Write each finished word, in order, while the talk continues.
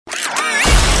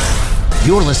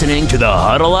You're listening to the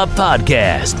Huddle Up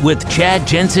Podcast with Chad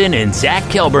Jensen and Zach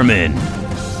Kelberman.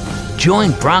 Join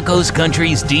Broncos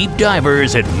Country's deep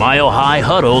divers at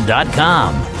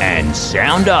milehighhuddle.com and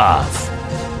sound off.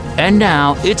 And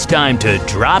now it's time to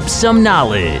drop some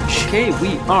knowledge. Okay,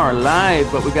 we are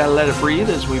live, but we got to let it breathe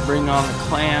as we bring on the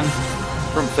clan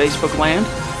from Facebook land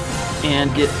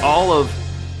and get all of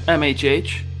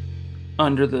MHH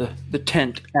under the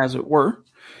tent, as it were.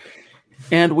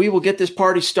 And we will get this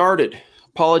party started.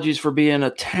 Apologies for being a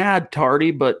tad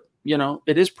tardy, but, you know,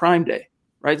 it is Prime Day.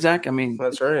 Right, Zach? I mean,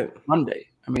 that's right. Monday.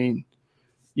 I mean,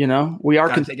 you know, we are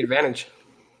going to take advantage.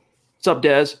 What's up,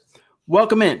 Des?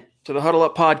 Welcome in to the Huddle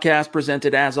Up Podcast,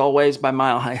 presented as always by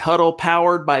Mile High Huddle,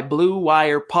 powered by Blue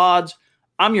Wire Pods.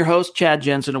 I'm your host, Chad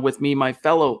Jensen, and with me, my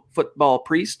fellow football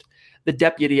priest, the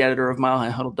deputy editor of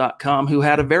milehighhuddle.com, who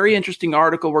had a very interesting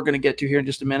article we're going to get to here in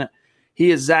just a minute.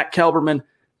 He is Zach Kelberman.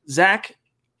 Zach,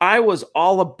 I was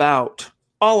all about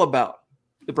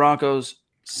the Broncos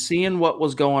seeing what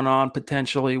was going on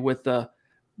potentially with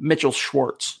Mitchell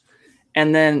Schwartz.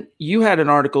 And then you had an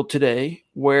article today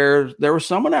where there was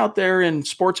someone out there in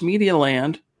sports media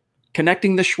land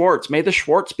connecting the Schwartz. May the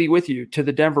Schwartz be with you to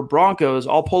the Denver Broncos.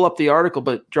 I'll pull up the article,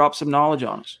 but drop some knowledge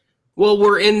on us. Well,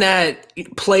 we're in that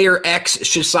player X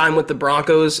should sign with the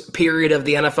Broncos period of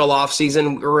the NFL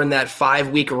offseason. We're in that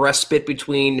 5-week respite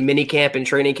between minicamp and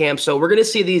training camp. So we're going to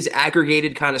see these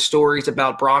aggregated kind of stories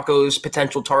about Broncos'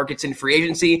 potential targets in free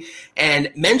agency.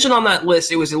 And mentioned on that list,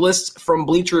 it was a list from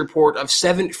Bleacher Report of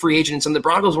 7 free agents. And the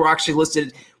Broncos were actually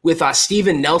listed with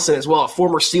Steven Nelson as well, a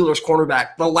former Steelers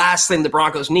cornerback, the last thing the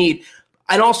Broncos need.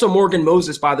 And also Morgan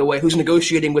Moses, by the way, who's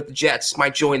negotiating with the Jets,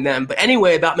 might join them. But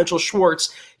anyway, about Mitchell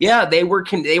Schwartz, yeah, they were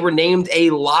named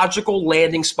a logical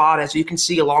landing spot, as you can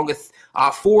see, along with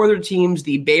 4 other teams: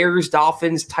 the Bears,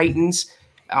 Dolphins, Titans,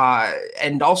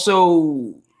 and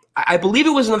also I believe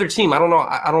it was another team. I don't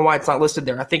know why it's not listed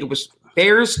there. I think it was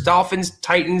Bears, Dolphins,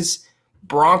 Titans,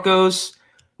 Broncos,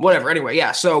 whatever. Anyway,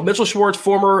 yeah. So Mitchell Schwartz,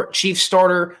 former Chiefs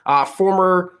starter,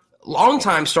 former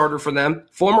longtime starter for them,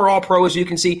 former All-Pro, as you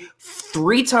can see,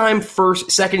 3-time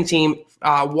second team,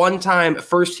 1-time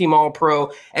first-team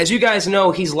All-Pro. As you guys know,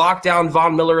 he's locked down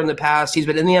Von Miller in the past. He's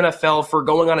been in the NFL for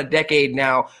going on a decade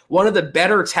now. One of the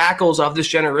better tackles of this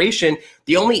generation.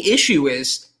 The only issue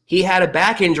is he had a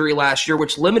back injury last year,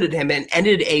 which limited him and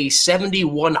ended a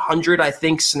 7,100, I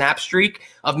think, snap streak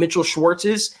of Mitchell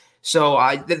Schwartz's.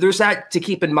 So there's that to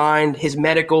keep in mind, his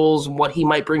medicals and what he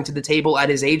might bring to the table at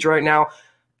his age right now.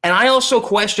 And I also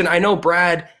question, I know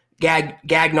Brad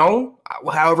Gagnon,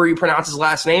 however you pronounce his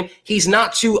last name, he's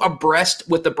not too abreast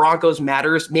with the Broncos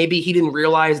matters. Maybe he didn't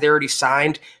realize they already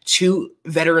signed 2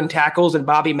 veteran tackles in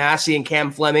Bobby Massey and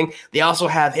Cam Fleming. They also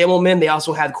have Himmelman. They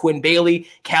also have Quinn Bailey,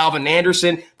 Calvin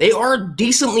Anderson. They are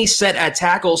decently set at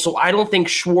tackle, so I don't think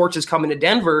Schwartz is coming to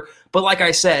Denver. But like I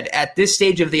said, at this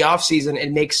stage of the offseason,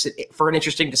 it makes it for an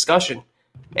interesting discussion.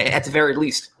 At the very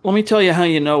least. Let me tell you how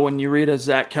you know when you read a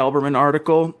Zach Kelberman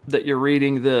article that you're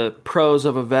reading the prose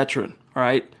of a veteran, all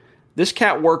right? This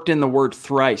cat worked in the word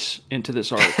thrice into this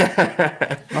article,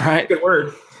 all right? Good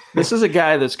word. This is a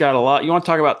guy that's got a lot. You want to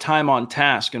talk about time on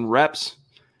task and reps?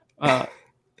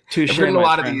 Touche, I've written a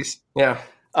lot of these, yeah.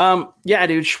 Yeah,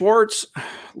 dude, Schwartz,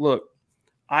 look,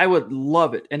 I would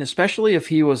love it, and especially if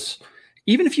he was –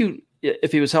 even if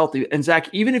he was healthy. And Zach,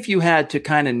 even if you had to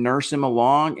kind of nurse him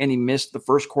along and he missed the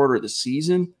first quarter of the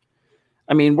season,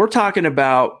 I mean, we're talking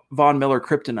about Von Miller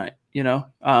kryptonite, you know?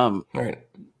 Right.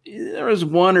 There was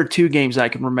 1 or 2 games I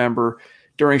can remember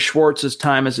during Schwartz's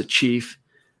time as a Chief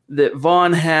that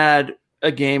Von had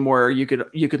a game where you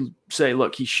could say,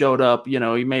 look, he showed up, you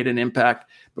know, he made an impact.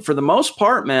 But for the most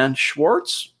part, man,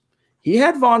 Schwartz, he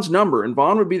had Von's number, and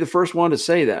Von would be the first one to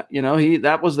say that. You know,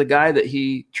 that was the guy that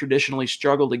he traditionally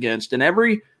struggled against. And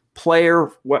every player,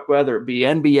 whether it be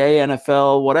NBA,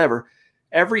 NFL, whatever,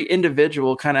 every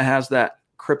individual kind of has that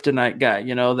kryptonite guy,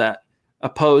 you know, that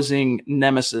opposing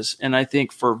nemesis. And I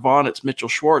think for Von, it's Mitchell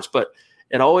Schwartz, but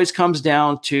it always comes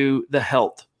down to the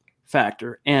health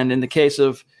factor. And in the case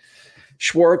of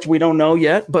Schwartz, we don't know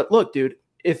yet. But look, dude,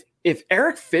 if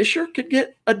Eric Fisher could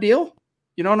get a deal,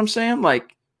 you know what I'm saying?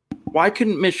 Like, why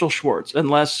couldn't Mitchell Schwartz,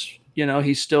 unless, you know,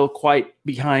 he's still quite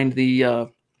behind the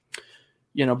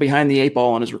 8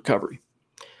 ball on his recovery?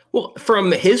 Well,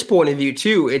 from his point of view,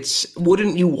 too,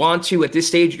 wouldn't you want to, at this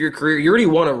stage of your career, you already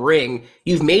won a ring,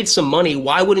 you've made some money,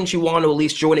 why wouldn't you want to at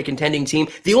least join a contending team?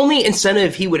 The only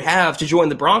incentive he would have to join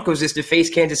the Broncos is to face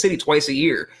Kansas City twice a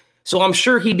year. So I'm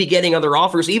sure he'd be getting other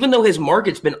offers, even though his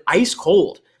market's been ice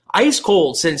cold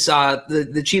since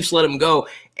the Chiefs let him go.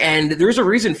 And there's a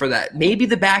reason for that. Maybe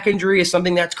the back injury is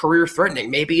something that's career threatening.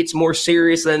 Maybe it's more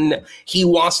serious than he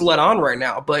wants to let on right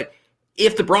now. But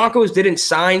if the Broncos didn't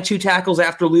sign 2 tackles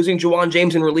after losing Juwan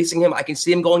James and releasing him, I can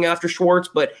see him going after Schwartz,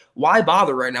 but why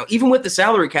bother right now? Even with the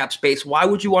salary cap space, why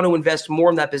would you want to invest more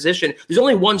in that position? There's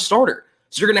only one starter.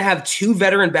 So you're going to have 2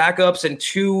 veteran backups and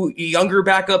 2 younger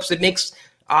backups. It makes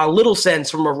little sense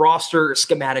from a roster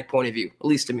schematic point of view, at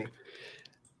least to me.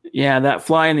 Yeah, that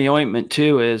fly in the ointment,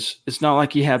 too, is it's not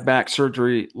like he had back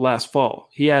surgery last fall.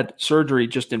 He had surgery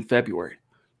just in February,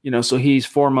 so he's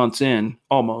 4 months in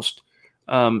almost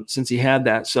since he had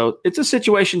that. So it's a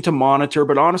situation to monitor.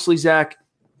 But honestly, Zach,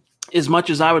 as much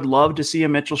as I would love to see a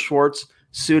Mitchell Schwartz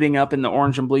suiting up in the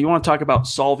orange and blue, you want to talk about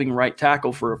solving right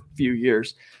tackle for a few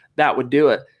years, that would do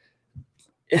it.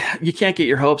 You can't get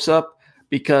your hopes up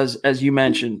because, as you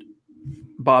mentioned,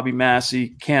 Bobby Massey,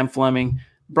 Cam Fleming,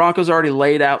 Broncos already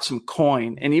laid out some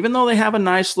coin. And even though they have a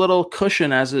nice little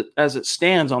cushion as it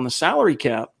stands on the salary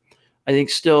cap, I think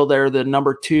still they're the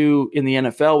number 2 in the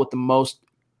NFL with the most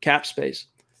cap space.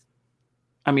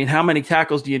 I mean, how many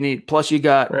tackles do you need? Plus you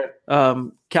got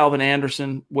Calvin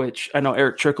Anderson, which I know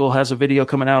Eric Trickle has a video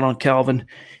coming out on Calvin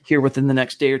here within the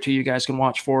next day or two you guys can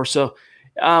watch for. So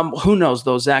who knows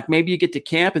though, Zach, maybe you get to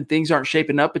camp and things aren't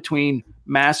shaping up between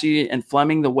Massey and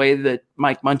Fleming the way that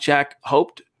Mike Munchak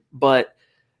hoped,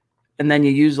 and then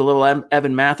you use a little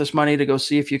Evan Mathis money to go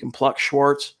see if you can pluck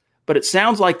Schwartz. But it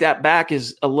sounds like that back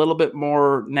is a little bit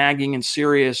more nagging and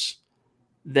serious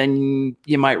than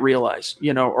you might realize,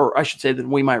 or I should say than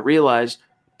we might realize.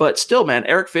 But still, man,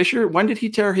 Eric Fisher, when did he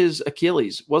tear his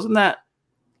Achilles? Wasn't that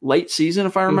late season,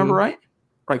 if I remember right?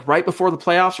 Like right before the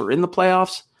playoffs or in the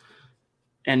playoffs?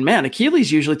 And, man,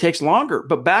 Achilles usually takes longer,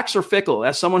 but backs are fickle.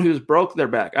 As someone who's broke their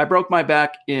back, I broke my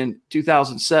back in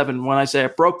 2007. When I say I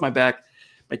broke my back,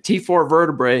 my T4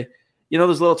 vertebrae,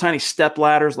 those little tiny step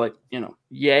ladders, like,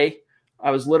 yay. I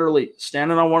was literally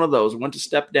standing on one of those, went to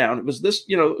step down. It was this,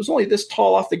 it was only this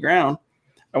tall off the ground.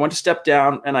 I went to step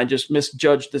down and I just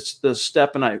misjudged the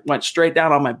step and I went straight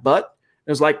down on my butt.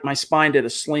 It was like my spine did a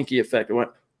slinky effect. It went,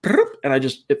 and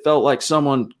it felt like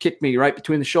someone kicked me right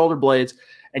between the shoulder blades.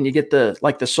 And you get the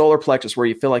solar plexus where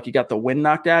you feel like you got the wind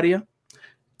knocked out of you.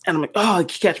 And I'm like, oh, I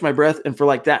catch my breath. And for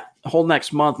like that whole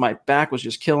next month, my back was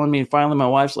just killing me. And finally, my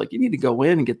wife's like, you need to go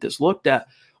in and get this looked at.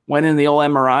 Went in the old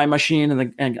MRI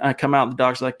machine and I come out and the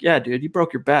doc's like, yeah, dude, you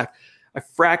broke your back. I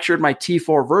fractured my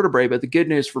T4 vertebrae. But the good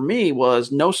news for me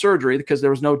was no surgery because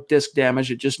there was no disc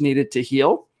damage. It just needed to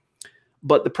heal.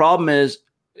 But the problem is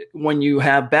when you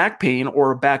have back pain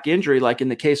or a back injury, like in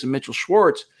the case of Mitchell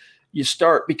Schwartz, you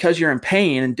start, because you're in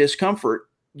pain and discomfort,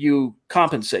 you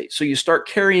compensate. So you start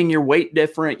carrying your weight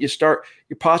different. Your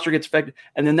posture gets affected.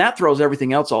 And then that throws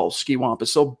everything else all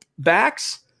ski-wampus. So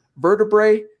backs,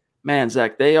 vertebrae, man,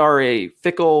 Zach, they are a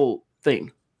fickle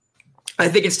thing. I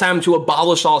think it's time to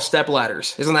abolish all step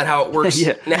ladders. Isn't that how it works?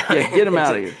 Yeah, get them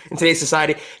out of here. In today's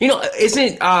society.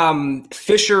 Isn't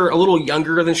Fisher a little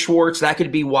younger than Schwartz? That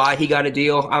could be why he got a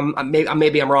deal.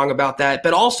 Maybe I'm wrong about that.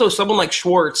 But also someone like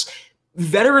Schwartz,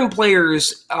 veteran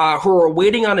players who are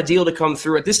waiting on a deal to come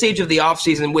through at this stage of the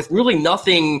offseason with really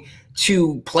nothing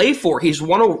to play for. He's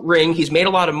won a ring. He's made a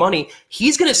lot of money.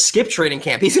 He's going to skip training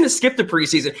camp. He's going to skip the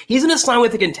preseason. He's going to sign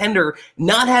with a contender,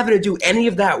 not having to do any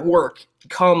of that work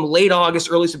come late August,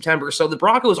 early September. So the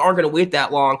Broncos aren't going to wait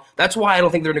that long. That's why I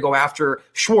don't think they're going to go after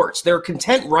Schwartz. They're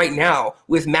content right now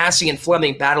with Massey and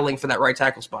Fleming battling for that right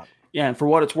tackle spot. Yeah, and for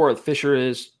what it's worth, Fisher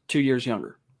is 2 years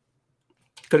younger.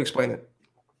 Could explain it.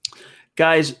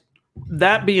 Guys,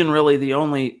 that being really the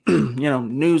only,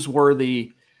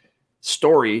 newsworthy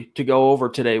story to go over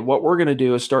today, what we're going to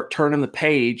do is start turning the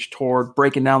page toward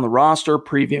breaking down the roster,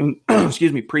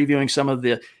 previewing some of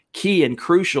the key and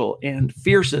crucial and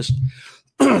fiercest,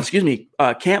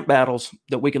 camp battles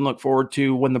that we can look forward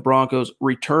to when the Broncos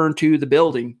return to the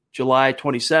building July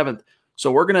 27th.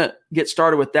 So we're going to get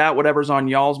started with that, whatever's on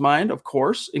y'all's mind, of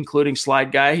course, including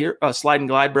Slide and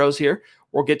Glide Bros here.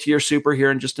 We'll get to your super here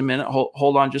in just a minute.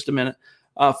 Hold on just a minute.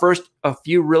 First, a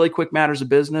few really quick matters of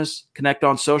business. Connect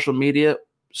on social media,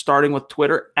 starting with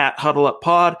Twitter,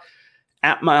 @HuddleUpPod,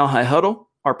 @MileHighHuddle.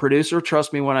 Our producer,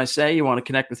 trust me when I say you want to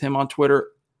connect with him on Twitter,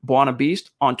 Buona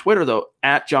Beast. On Twitter, though,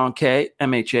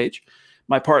 @JohnKMHH.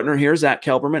 My partner here is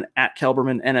 @Kelberman,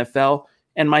 @KelbermanNFL.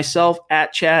 And myself,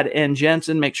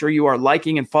 @ChadNJensen. Make sure you are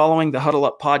liking and following the Huddle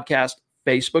Up Podcast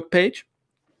Facebook page.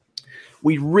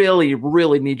 We really,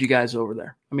 really need you guys over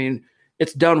there. I mean,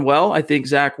 it's done well. I think,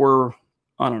 Zach, we're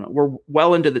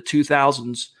well into the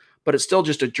 2000s, but it's still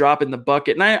just a drop in the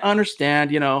bucket. And I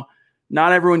understand,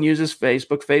 not everyone uses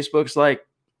Facebook. Facebook's like,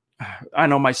 I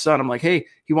know my son, I'm like, hey,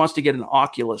 he wants to get an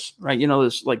Oculus, right?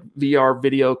 This like VR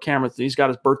video camera thing. He's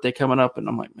got his birthday coming up. And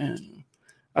I'm like, man,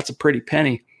 that's a pretty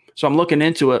penny. So I'm looking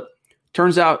into it.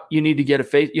 Turns out you need to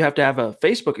get you have to have a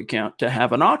Facebook account to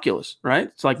have an Oculus, right?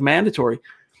 It's like mandatory.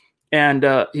 And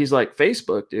he's like,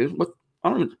 Facebook, dude. What?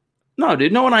 No,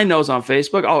 dude. No one I know is on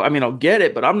Facebook. I'll get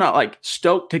it, but I'm not like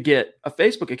stoked to get a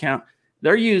Facebook account.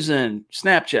 They're using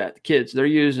Snapchat, the kids. They're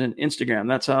using Instagram.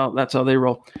 That's how they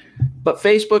roll. But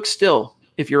Facebook still,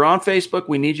 if you're on Facebook,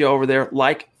 we need you over there.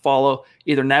 Like, follow,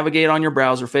 either navigate on your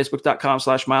browser,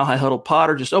 facebook.com/milehighhuddlepod,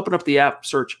 or just open up the app,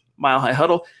 search Mile High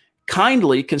Huddle.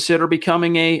 Kindly consider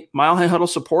becoming a Mile High Huddle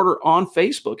supporter on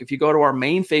Facebook. If you go to our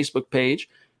main Facebook page,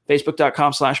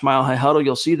 facebook.com/milehighhuddle,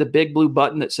 you'll see the big blue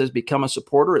button that says become a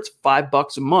supporter. It's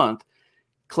 $5 a month.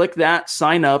 Click that,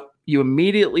 sign up. You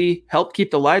immediately help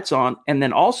keep the lights on. And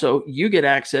then also you get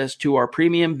access to our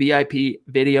premium VIP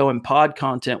video and pod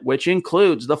content, which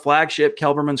includes the flagship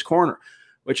Kelberman's Corner,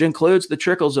 which includes the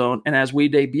Trickle Zone. And as we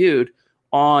debuted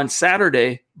on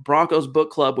Saturday, Broncos Book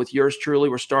Club with yours truly,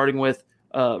 we're starting with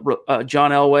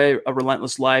John Elway, A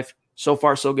Relentless Life. So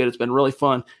far, so good. It's been really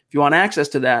fun. If you want access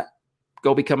to that,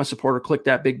 go become a supporter. Click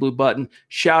that big blue button.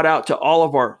 Shout out to all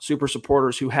of our super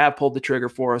supporters who have pulled the trigger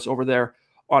for us over there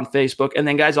on Facebook. And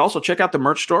then, guys, also check out the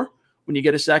merch store when you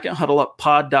get a second,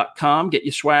 huddleuppod.com. Get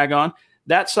your swag on.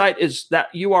 That site is,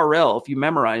 that URL, if you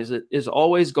memorize it, is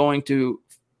always going to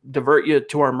divert you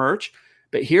to our merch.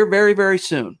 But here very, very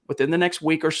soon, within the next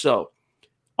week or so,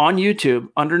 on YouTube,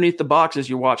 underneath the boxes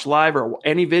you watch live or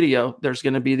any video, there's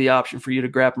going to be the option for you to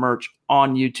grab merch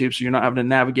on YouTube, so you're not having to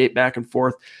navigate back and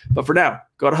forth. But for now,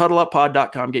 go to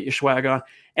huddleuppod.com, get your swag on.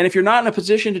 And if you're not in a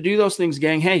position to do those things,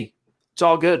 gang, hey, it's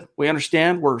all good. We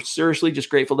understand. We're seriously just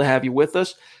grateful to have you with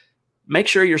us. Make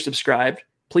sure you're subscribed.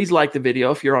 Please like the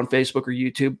video. If you're on Facebook or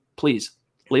YouTube, please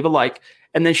leave a like.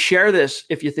 And then share this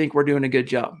if you think we're doing a good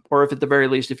job, or if at the very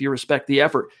least, if you respect the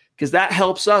effort, because that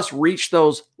helps us reach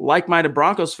those like-minded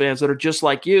Broncos fans that are just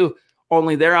like you,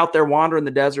 only they're out there wandering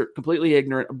the desert, completely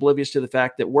ignorant, oblivious to the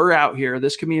fact that we're out here,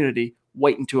 this community,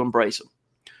 waiting to embrace them.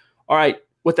 All right,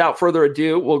 without further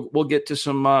ado, we'll get to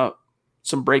some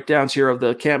breakdowns here of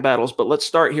the camp battles, but let's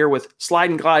start here with Slide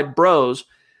and Glide Bros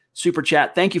super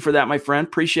chat. Thank you for that, my friend.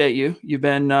 Appreciate you. You've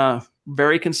been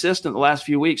very consistent the last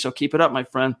few weeks, so keep it up, my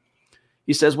friend.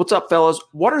 He says, what's up, fellas?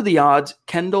 What are the odds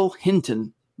Kendall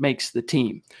Hinton makes the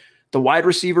team? The wide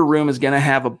receiver room is going to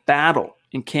have a battle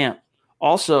in camp.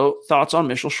 Also, thoughts on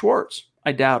Mitchell Schwartz?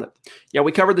 I doubt it. Yeah,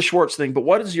 we covered the Schwartz thing, but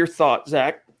what is your thought,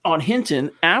 Zach, on Hinton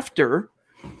after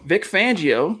Vic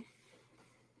Fangio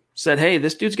said, hey,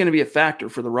 this dude's going to be a factor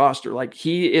for the roster. Like,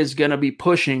 he is going to be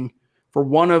pushing for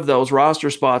one of those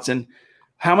roster spots. And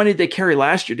how many did they carry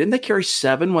last year? Didn't they carry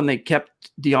 7 when they kept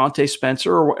Deontay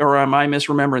Spencer, or am I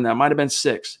misremembering that? Might have been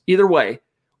 6. Either way,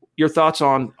 your thoughts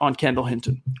on Kendall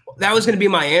Hinton? That was going to be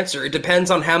my answer. It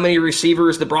depends on how many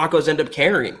receivers the Broncos end up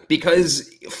carrying,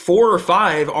 because 4 or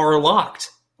 5 are locked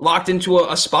into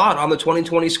a spot on the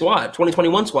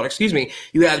 2021 squad, excuse me.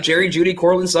 You have Jerry Jeudy,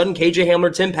 Courtland Sutton, KJ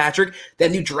Hamler, Tim Patrick.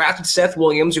 Then you drafted Seth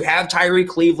Williams. You have Tyree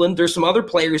Cleveland. There's some other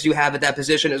players you have at that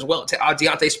position as well.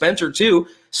 Deontay Spencer, too.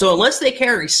 So unless they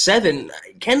carry 7,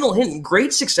 Kendall Hinton,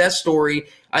 great success story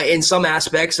in some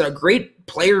aspects, a great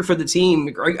player for the team,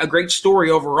 a great story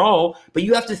overall. But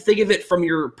you have to think of it from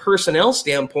your personnel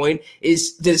standpoint.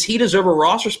 Does he deserve a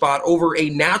roster spot over a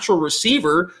natural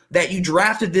receiver that you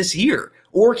drafted this year?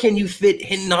 Or can you fit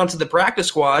Hinton onto the practice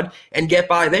squad and get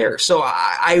by there? So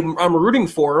I'm rooting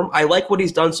for him. I like what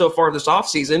he's done so far this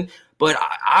offseason, but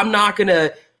I'm not going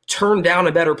to turn down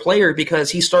a better player because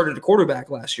he started a quarterback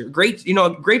last year. Great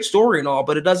story and all,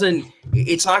 but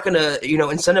it's not going to,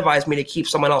 incentivize me to keep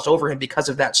someone else over him because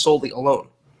of that solely alone.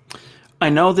 I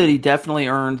know that he definitely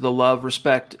earned the love,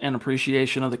 respect, and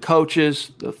appreciation of the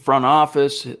coaches, the front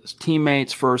office, his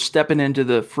teammates for stepping into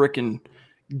the frickin'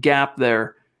 gap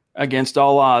there against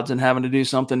all odds and having to do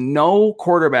something no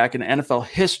quarterback in NFL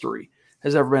history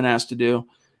has ever been asked to do.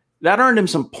 That earned him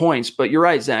some points, but you're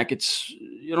right, Zach. It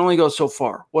only goes so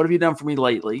far. What have you done for me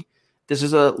lately? This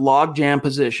is a log jam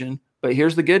position, but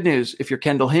here's the good news. If you're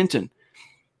Kendall Hinton,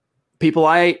 people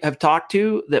I have talked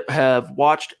to that have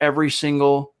watched every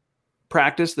single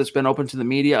practice that's been open to the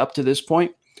media up to this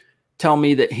point tell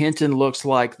me that Hinton looks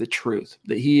like the truth,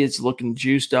 that he is looking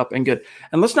juiced up and good.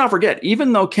 And let's not forget,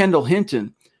 even though Kendall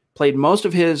Hinton played most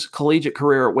of his collegiate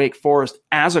career at Wake Forest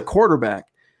as a quarterback,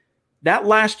 that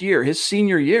last year, his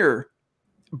senior year,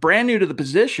 brand new to the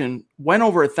position, went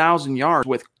over 1,000 yards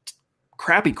with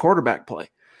crappy quarterback play.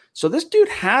 So this dude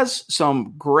has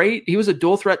he was a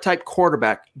dual threat type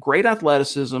quarterback, great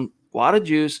athleticism, a lot of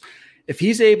juice. If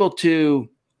he's able to,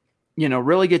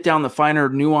 really get down the finer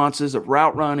nuances of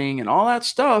route running and all that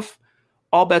stuff,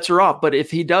 all bets are off. But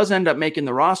if he does end up making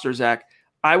the roster, Zach,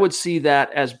 I would see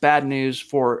that as bad news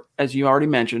for, as you already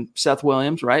mentioned, Seth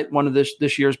Williams, right? One of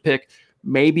this year's pick,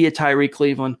 maybe a Tyree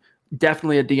Cleveland,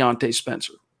 definitely a Deontay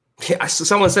Spencer. Yeah,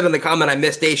 someone said in the comment, I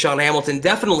missed Deshaun Hamilton.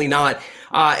 Definitely not.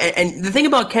 And the thing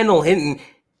about Kendall Hinton,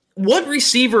 what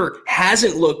receiver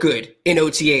hasn't looked good in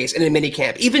OTAs and in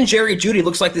minicamp? Even Jerry Jeudy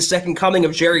looks like the second coming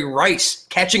of Jerry Rice,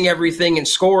 catching everything and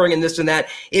scoring and this and that.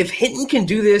 If Hinton can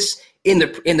do this in the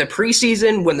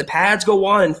preseason, when the pads go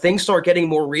on and things start getting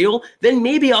more real, then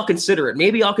maybe I'll consider it.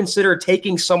 Maybe I'll consider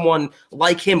taking someone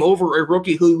like him over a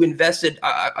rookie who invested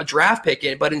a draft pick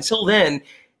in. But until then,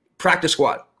 practice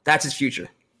squad. That's his future.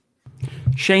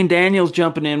 Shane Daniels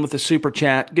jumping in with a super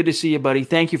chat. Good to see you, buddy.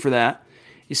 Thank you for that.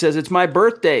 He says, it's my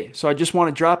birthday, so I just want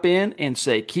to drop in and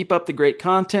say, keep up the great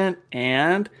content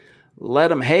and let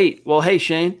them hate. Well, hey,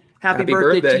 Shane, happy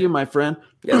birthday to you, my friend.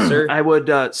 Yes, sir. I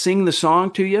would sing the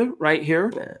song to you right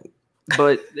here,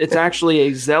 but it's actually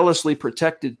a zealously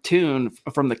protected tune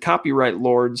from the copyright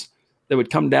lords that would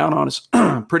come down on us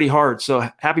pretty hard. So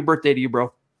happy birthday to you,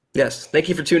 bro. Yes. Thank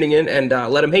you for tuning in, and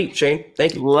let them hate, Shane.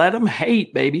 Thank you. Let them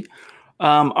hate, baby.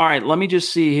 All right, let me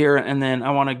just see here, and then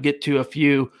I want to get to a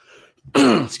few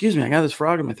excuse me, I got this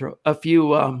frog in my throat. A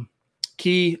few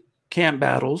key camp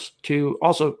battles to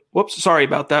also, whoops, sorry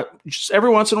about that. Just every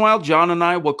once in a while, John and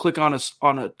I will click on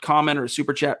a comment or a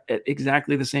super chat at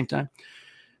exactly the same time.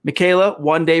 Michaela,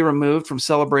 1 day removed from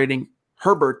celebrating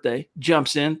her birthday,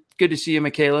 jumps in. Good to see you,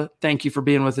 Michaela. Thank you for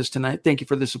being with us tonight. Thank you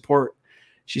for the support.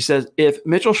 She says, if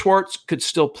Mitchell Schwartz could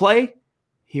still play,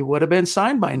 he would have been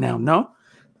signed by now. No?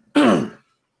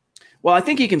 Well, I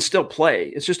think he can still play.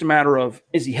 It's just a matter of,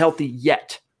 is he healthy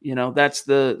yet? You know, that's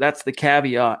the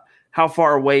caveat. How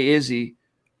far away is he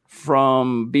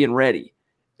from being ready?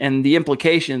 And the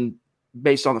implication,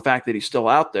 based on the fact that he's still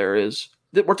out there, is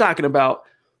that we're talking about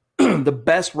the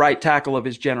best right tackle of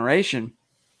his generation.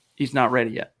 He's not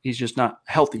ready yet. He's just not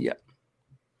healthy yet.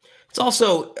 It's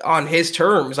also on his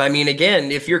terms. I mean,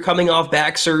 again, if you're coming off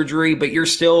back surgery, but you're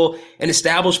still an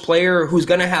established player who's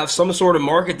going to have some sort of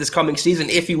market this coming season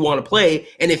if you want to play,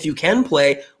 and if you can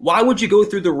play, why would you go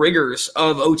through the rigors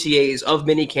of OTAs, of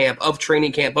minicamp, of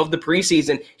training camp, of the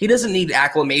preseason? He doesn't need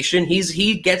acclimation.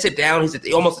 He gets it down. He's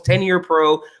almost a 10-year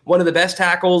pro, one of the best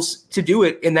tackles to do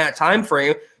it in that time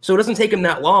frame, so it doesn't take him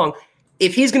that long.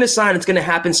 If he's going to sign, it's going to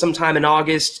happen sometime in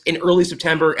August, in early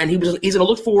September, and he's going to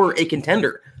look for a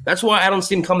contender. That's why I don't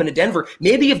see him coming to Denver.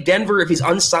 Maybe if he's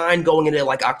unsigned going into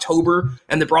like October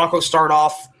and the Broncos start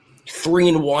off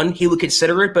 3-1, he would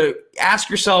consider it. But ask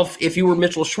yourself, if you were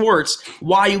Mitchell Schwartz,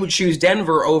 why you would choose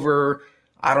Denver over,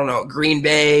 I don't know, Green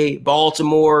Bay,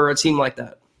 Baltimore, a team like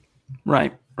that.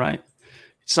 Right.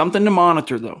 Something to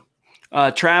monitor, though.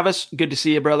 Travis, good to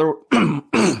see you, brother.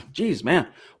 Jeez, man.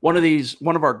 One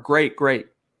of our great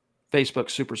Facebook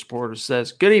super supporters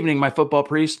says, good evening, my football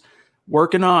priest.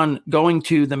 Working on going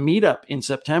to the meetup in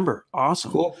September.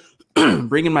 Awesome. Cool.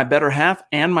 Bringing my better half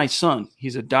and my son.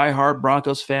 He's a diehard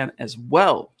Broncos fan as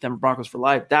well. Denver Broncos for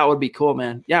life. That would be cool,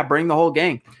 man. Yeah, bring the whole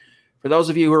gang. For those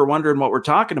of you who are wondering what we're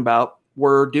talking about,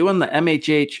 we're doing the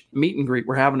MHH meet and greet.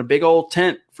 We're having a big old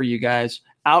tent for you guys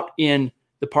out in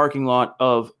the parking lot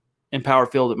of Empower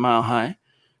Field at Mile High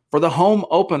for the home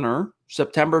opener,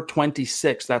 September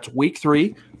 26th. That's week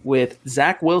 3 with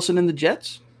Zach Wilson and the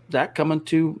Jets. Zach coming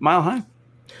to Mile High.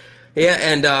 Yeah,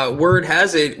 and word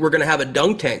has it we're going to have a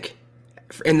dunk tank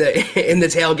in the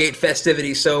tailgate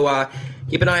festivities. So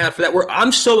keep an eye out for that.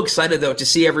 I'm so excited though to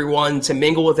see everyone, to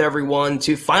mingle with everyone,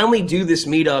 to finally do this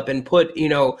meetup and put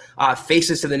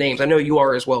faces to the names. I know you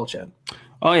are as well, Chad.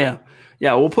 Oh yeah.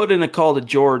 We'll put in a call to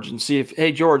George and see if,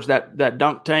 hey George, that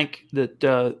dunk tank that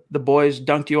the boys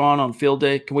dunked you on field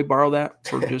day, can we borrow that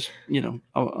for just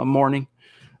a morning?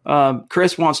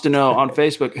 Chris wants to know on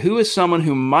Facebook, who is someone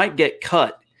who might get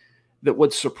cut that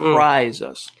would surprise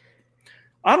us?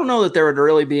 I don't know that there would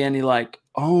really be any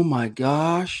oh my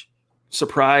gosh,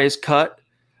 surprise cut,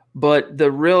 but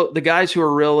the guys who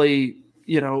are really,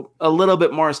 a little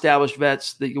bit more established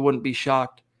vets that you wouldn't be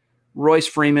shocked. Royce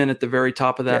Freeman at the very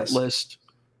top of that list.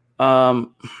 No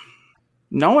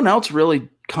one else really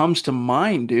comes to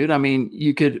mind, dude. I mean,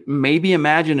 you could maybe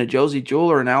imagine a Josie Jewell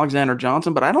or an Alexander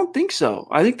Johnson, but I don't think so.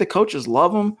 I think the coaches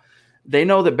love him. They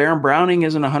know that Baron Browning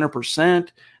isn't 100%.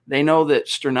 They know that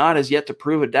Sternad has yet to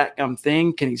prove a dadgum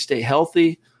thing. Can he stay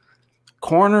healthy?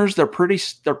 Corners, they're pretty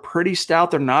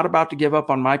stout. They're not about to give up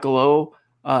on Michael O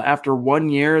after 1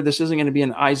 year. This isn't going to be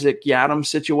an Isaac Yiadom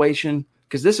situation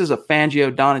because this is a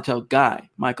Fangio Donatel guy,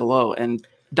 Michael O, and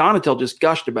Donatel just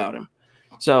gushed about him.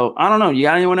 So I don't know. You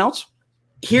got anyone else?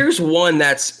 Here's one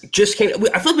that's just came.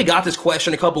 I feel like we got this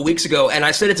question a couple weeks ago, and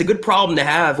I said it's a good problem to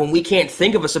have when we can't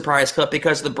think of a surprise cut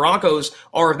because the Broncos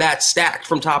are that stacked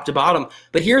from top to bottom.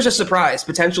 But here's a surprise,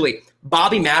 potentially.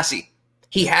 Bobby Massey.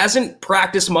 He hasn't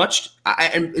practiced much,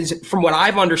 and from what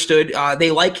I've understood, they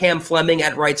like Cam Fleming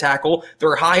at right tackle.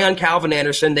 They're high on Calvin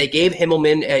Anderson. They gave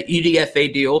Himmelman a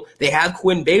UDFA deal. They have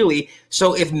Quinn Bailey.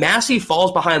 So if Massey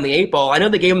falls behind the 8 ball, I know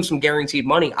they gave him some guaranteed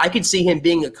money. I could see him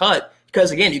being a cut.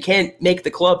 Because, again, you can't make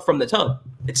the club from the tub.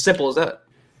 It's simple as that.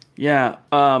 Yeah.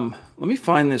 Let me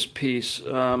find this piece.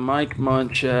 Mike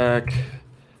Munchak,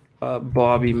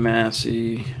 Bobby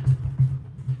Massey.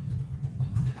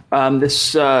 I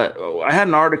had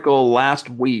an article last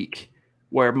week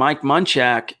where Mike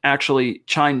Munchak actually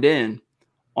chimed in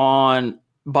on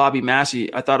Bobby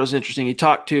Massey. I thought it was interesting. He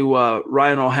talked to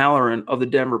Ryan O'Halloran of the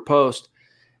Denver Post.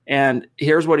 And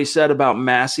here's what he said about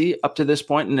Massey up to this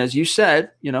point. And as you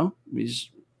said,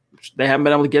 they haven't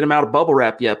been able to get him out of bubble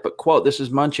wrap yet. But, quote, this is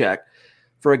Munchak.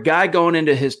 For a guy going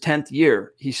into his 10th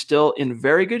year, he's still in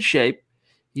very good shape.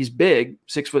 He's big,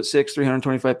 6'6",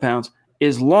 325 pounds,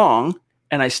 is long,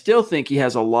 and I still think he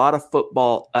has a lot of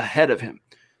football ahead of him.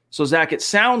 So, Zach, it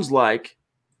sounds like,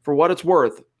 for what it's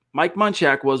worth, Mike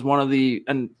Munchak was one of the,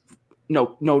 and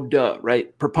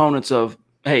right, proponents of,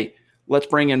 hey, let's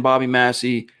bring in Bobby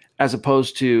Massey as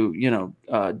opposed to,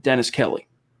 Dennis Kelly.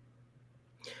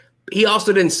 He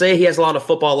also didn't say he has a lot of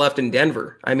football left in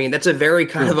Denver. I mean, that's a very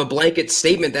kind of a blanket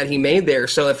statement that he made there.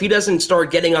 So if he doesn't start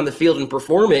getting on the field and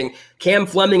performing, Cam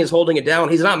Fleming is holding it down.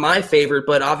 He's not my favorite,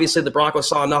 but obviously the Broncos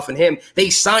saw enough in him. They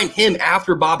signed him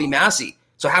after Bobby Massey.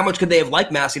 So how much could they have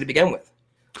liked Massey to begin with?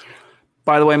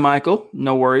 By the way, Michael,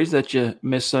 no worries that you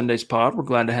missed Sunday's pod. We're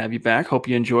glad to have you back. Hope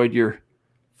you enjoyed your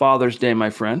Father's Day,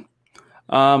 my friend.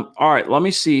 All right, let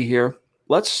me see here.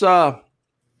 Let's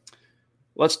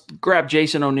grab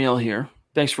Jason O'Neill here.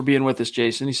 Thanks for being with us,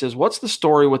 Jason. He says, what's the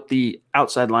story with the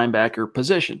outside linebacker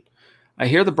position? I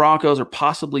hear the Broncos are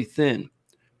possibly thin.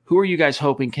 Who are you guys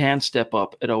hoping can step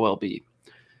up at OLB?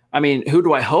 I mean, who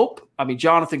do I hope? I mean,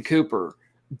 Jonathan Cooper,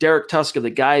 Derek Tuska, the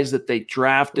guys that they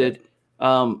drafted.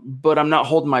 But I'm not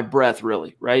holding my breath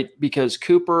really, right? Because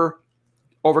Cooper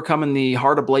overcoming the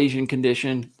heart ablation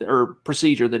condition or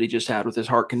procedure that he just had with his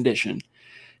heart condition.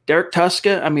 Derek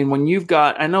Tuska, I mean, when you've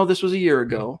got, I know this was a year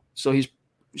ago, so he's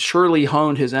surely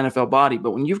honed his NFL body, but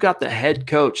when you've got the head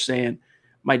coach saying,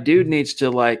 my dude needs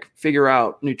to figure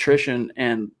out nutrition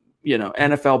and,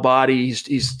 NFL body,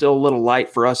 he's still a little light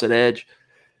for us at edge,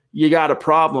 you got a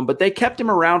problem. But they kept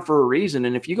him around for a reason.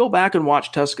 And if you go back and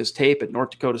watch Tuska's tape at North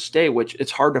Dakota State, which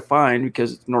it's hard to find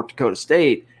because it's North Dakota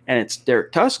State and it's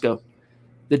Derek Tuska,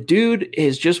 the dude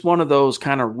is just one of those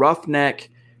kind of roughneck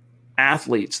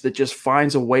athletes that just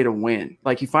finds a way to win.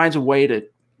 He finds a way to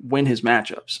win his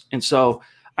matchups. And so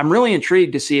I'm really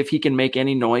intrigued to see if he can make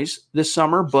any noise this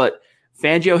summer. But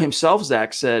Fangio himself,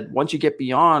 Zach, said once you get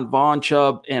beyond Vaughn,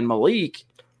 Chubb, and Malik,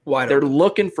 they're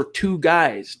looking for 2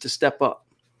 guys to step up.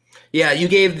 Yeah, you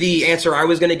gave the answer I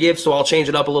was going to give, so I'll change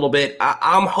it up a little bit.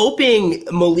 I'm hoping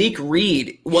Malik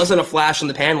Reed wasn't a flash in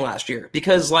the pan last year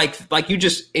because, like you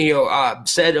just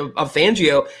said of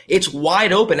Fangio, it's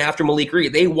wide open after Malik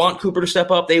Reed. They want Cooper to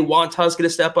step up, they want Tuska to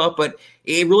step up, but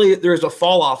there's a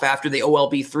fall off after the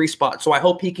OLB 3 spot. So I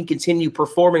hope he can continue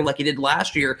performing like he did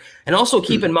last year. And also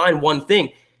keep in mind one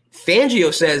thing: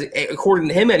 Fangio says, according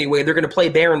to him anyway, they're going to play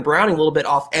Baron Browning a little bit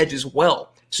off edge as well.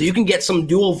 So you can get some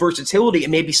dual versatility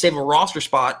and maybe save a roster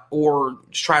spot or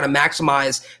just try to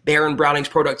maximize Baron Browning's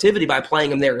productivity by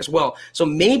playing him there as well. So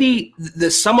maybe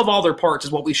the sum of all their parts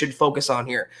is what we should focus on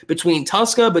here. Between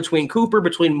Tuska, between Cooper,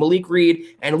 between Malik Reed,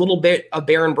 and a little bit of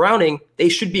Baron Browning, they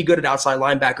should be good at outside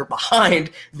linebacker behind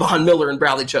Von Miller and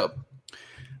Bradley Chubb.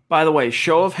 By the way,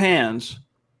 show of hands,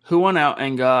 who went out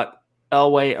and got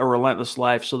Elway A Relentless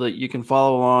Life so that you can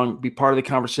follow along, be part of the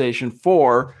conversation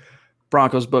for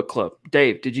Broncos Book Club.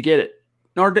 Dave, did you get it?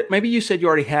 Or maybe you said you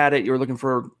already had it. You were looking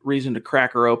for a reason to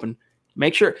crack her open.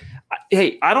 Make sure.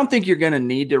 Hey, I don't think you're going to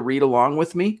need to read along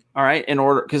with me, all right, in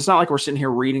order, because it's not like we're sitting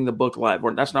here reading the book live.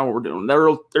 That's not what we're doing.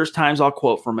 There's times I'll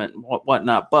quote from it and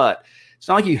whatnot, but it's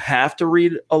not like you have to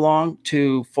read along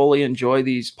to fully enjoy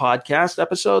these podcast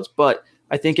episodes, but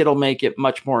I think it'll make it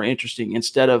much more interesting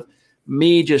instead of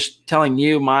me just telling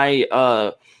you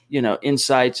my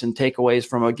insights and takeaways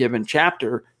from a given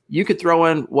chapter. You could throw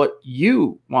in what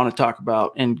you want to talk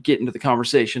about and get into the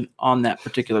conversation on that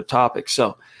particular topic.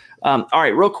 So, all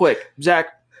right, real quick, Zach.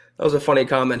 That was a funny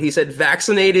comment. He said,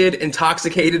 vaccinated,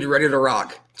 intoxicated, ready to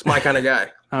rock. It's my kind of guy.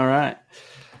 All right.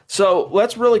 So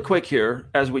let's really quick here,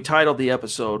 as we titled the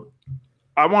episode,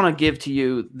 I want to give to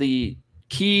you the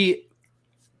key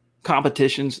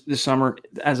competitions this summer,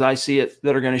 as I see it,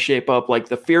 that are going to shape up like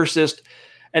the fiercest,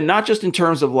 and not just in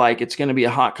terms of like it's going to be a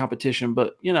hot competition,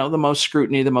 but the most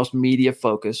scrutiny, the most media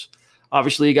focus.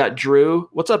 Obviously, you got Drew.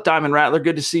 What's up, Diamond Rattler?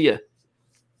 Good to see you.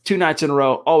 2 nights in a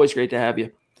row. Always great to have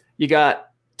you. You got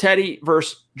Teddy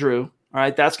versus Drew. All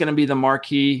right, that's going to be the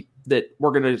marquee that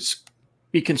we're going to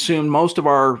be consumed most of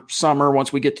our summer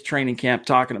once we get to training camp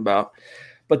talking about.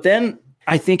 But then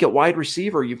I think at wide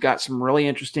receiver, you've got some really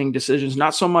interesting decisions.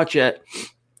 Not so much at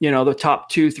the top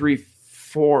 2, 3,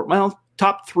 4. Well,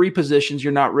 top 3 positions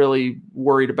you're not really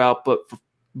worried about, but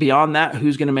beyond that,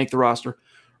 who's going to make the roster?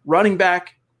 Running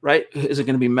back, right? Is it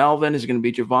going to be Melvin? Is it going to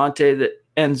be Javonte that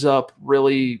ends up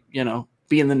really,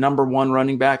 being the number 1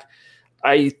 running back?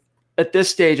 At this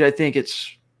stage, I think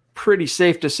it's pretty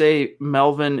safe to say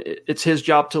Melvin, it's his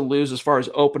job to lose as far as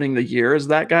opening the year as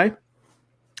that guy.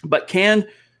 But can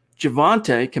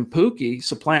Pookie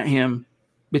supplant him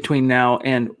between now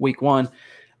and week 1?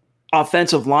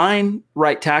 Offensive line,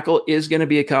 right tackle is going to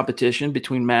be a competition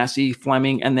between Massey,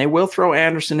 Fleming, and they will throw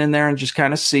Anderson in there and just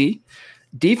kind of see.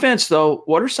 Defense, though,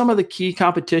 what are some of the key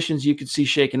competitions you could see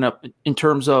shaking up in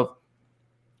terms of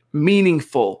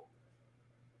meaningful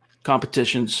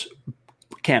competitions,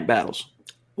 camp battles?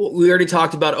 Well, we already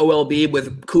talked about OLB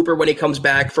with Cooper when he comes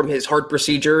back from his heart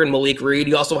procedure and Malik Reed.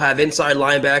 You also have inside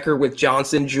linebacker with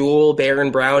Johnson, Jewell,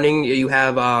 Baron Browning. You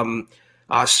have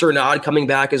Cernad coming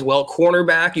back as well.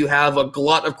 Cornerback, you have a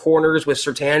glut of corners with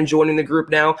Surtain joining the group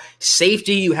now.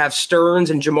 Safety, you have Stearns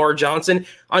and Jamar Johnson.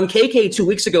 On KK 2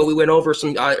 weeks ago, we went over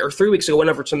some, or 3 weeks ago, went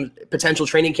over some potential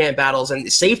training camp battles.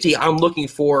 And safety, I'm looking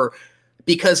for,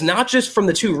 because not just from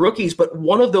the 2 rookies, but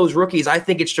one of those rookies, I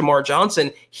think it's Jamar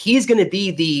Johnson. He's going to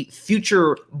be the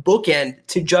future bookend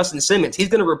to Justin Simmons. He's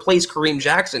going to replace Kareem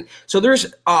Jackson. So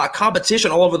there's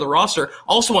competition all over the roster.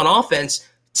 Also on offense,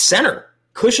 center,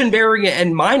 Cushenberry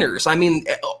and Miners. I mean,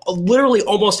 literally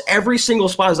almost every single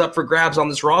spot is up for grabs on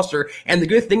this roster. And the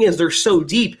good thing is they're so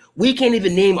deep, we can't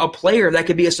even name a player that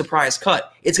could be a surprise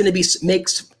cut. It's going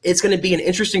to be an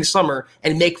interesting summer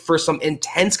and make for some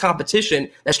intense competition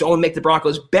that should only make the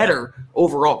Broncos better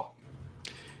overall.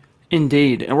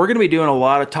 Indeed. And we're going to be doing a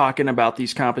lot of talking about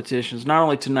these competitions, not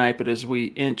only tonight, but as we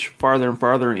inch farther and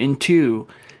farther into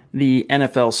the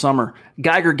NFL summer.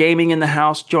 Geiger Gaming in the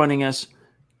house joining us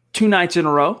 2 nights in a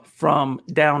row from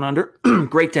Down Under.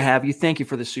 Great to have you. Thank you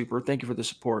for the super. Thank you for the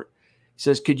support. He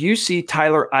says, could you see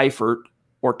Tyler Eifert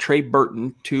or Trey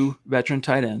Burton, 2 veteran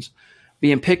tight ends,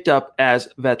 being picked up as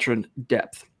veteran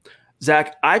depth?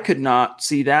 Zach, I could not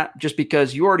see that just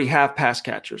because you already have pass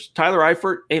catchers. Tyler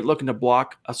Eifert ain't looking to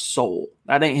block a soul.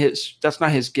 That's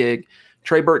not his gig.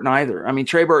 Trey Burton either. I mean,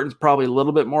 Trey Burton's probably a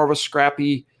little bit more of a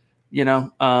scrappy,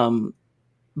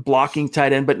 blocking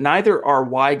tight end, but neither are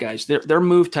Y guys. They're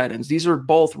move tight ends. These are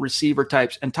both receiver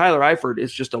types, and Tyler Eifert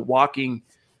is just a walking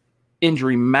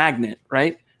injury magnet,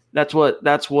 right? That's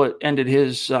what ended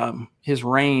his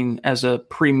reign as a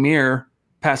premier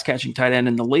pass catching tight end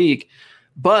in the league.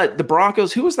 But the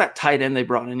Broncos, who was that tight end they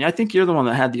brought in? I think you're the one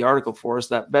that had the article for us.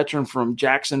 That veteran from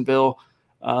Jacksonville.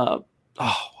 What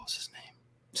was his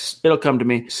name? It'll come to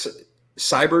me.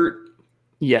 Seibert.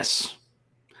 Yes.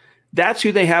 That's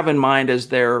who they have in mind as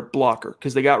their blocker,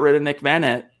 because they got rid of Nick Van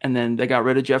Nett and then they got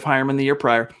rid of Jeff Hireman the year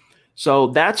prior. So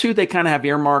that's who they kind of have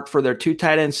earmarked for their 2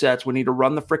 tight end sets. We need to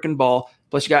run the freaking ball.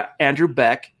 Plus you got Andrew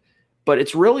Beck, but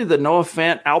it's really the Noah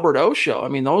Fant, Albert O show. I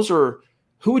mean, those are,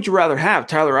 who would you rather have?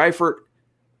 Tyler Eifert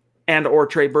and or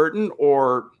Trey Burton,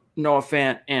 or Noah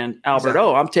Fant and Albert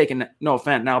O? I'm taking Noah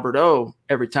Fant and Albert O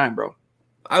every time, bro.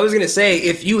 I was going to say,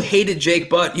 if you hated Jake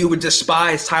Butt, you would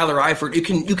despise Tyler Eifert.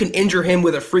 You can injure him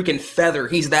with a freaking feather.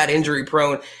 He's that injury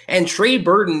prone. And Trey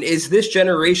Burton is this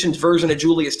generation's version of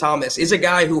Julius Thomas. Is a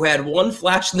guy who had one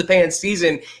flash in the pan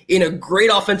season in a great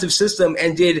offensive system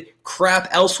and did crap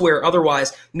elsewhere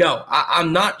otherwise. No,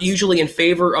 I'm not usually in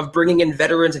favor of bringing in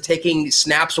veterans and taking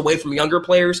snaps away from younger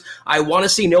players. I want to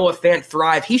see Noah Fant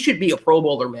thrive. He should be a Pro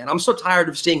Bowler, man. I'm so tired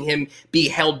of seeing him be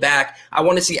held back. I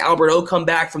want to see Albert O come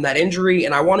back from that injury,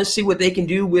 and I want to see what they can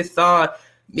do with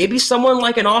maybe someone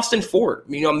like an Austin Ford,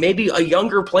 maybe a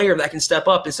younger player that can step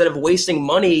up instead of wasting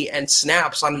money and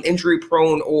snaps on an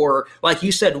injury-prone or, like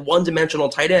you said, one-dimensional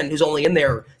tight end who's only in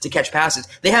there to catch passes.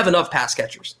 They have enough pass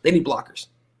catchers. They need blockers.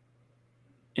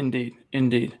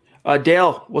 Indeed.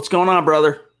 Dale, what's going on,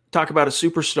 brother? Talk about a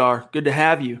superstar. Good to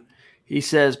have you. He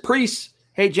says, Priest,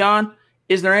 hey, John,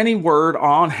 is there any word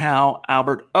on how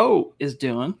Albert O is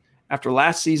doing after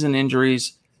last season?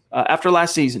 Injuries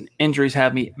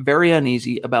have me very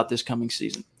uneasy about this coming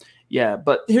season. Yeah,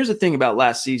 but here's the thing about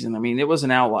last season. I mean, it was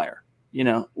an outlier.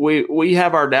 We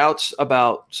have our doubts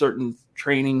about certain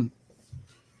training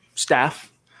staff.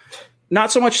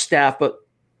 not so much staff, but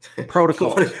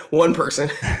protocol. One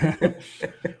person.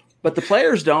 But the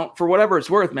players don't, for whatever it's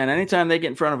worth, man. Anytime they get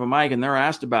in front of a mic and they're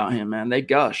asked about him, man, they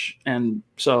gush. And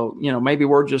so, maybe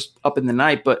we're just up in the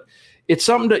night, but it's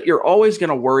something that you're always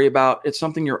going to worry about. It's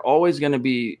something you're always going to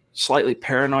be slightly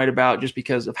paranoid about just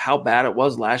because of how bad it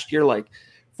was last year. Like,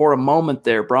 for a moment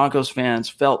there, Broncos fans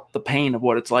felt the pain of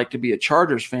what it's like to be a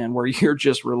Chargers fan, where you're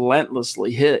just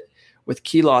relentlessly hit with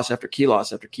key loss after key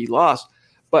loss after key loss.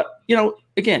 But,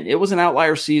 again, it was an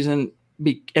outlier season,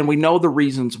 and we know the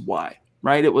reasons why.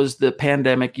 Right? It was the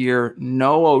pandemic year,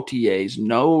 no OTAs,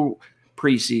 no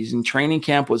preseason. Training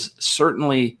camp was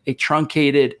certainly a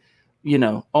truncated,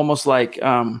 almost like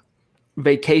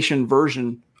vacation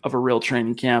version of a real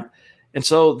training camp. And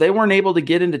so they weren't able to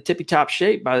get into tippy-top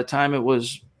shape by the time it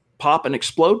was pop and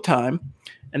explode time,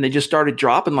 and they just started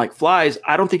dropping like flies.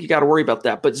 I don't think you got to worry about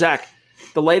that. But, Zach,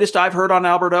 the latest I've heard on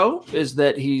Alberto is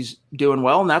that he's doing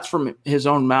well, and that's from his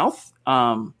own mouth.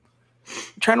 I'm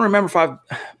trying to remember if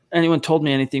anyone told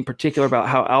me anything particular about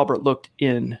how Albert looked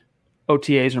in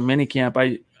OTAs or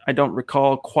minicamp. I don't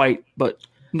recall quite, but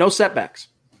no setbacks.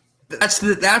 That's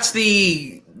the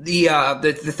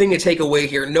thing to take away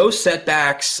here. No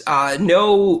setbacks,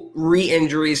 no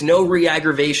re-injuries, no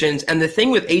re-aggravations. And the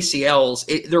thing with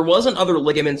ACLs, there wasn't other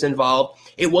ligaments involved.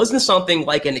 It wasn't something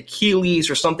like an Achilles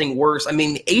or something worse. I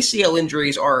mean, ACL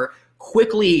injuries are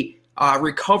quickly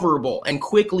recoverable and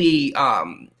quickly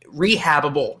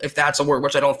rehabable, if that's a word,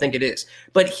 which I don't think it is.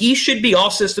 But he should be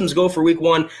all systems go for week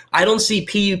 1. I don't see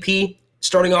PUP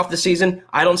starting off the season.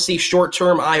 I don't see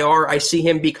short-term IR. I see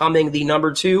him becoming the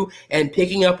number 2 and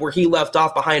picking up where he left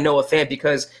off behind Noah Fant,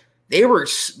 because they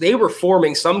were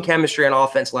forming some chemistry on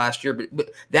offense last year.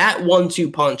 But that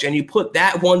 1-2 punch, and you put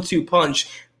that 1-2 punch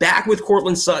back with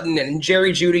Cortland Sutton and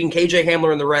Jerry Jeudy and KJ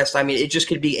Hamler and the rest, I mean, it just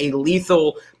could be a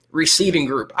lethal receiving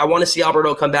group. I want to see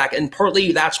Alberto come back, and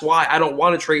partly that's why I don't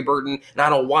want a Trey Burton and I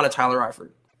don't want a Tyler Eifert.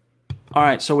 All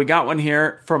right, so we got one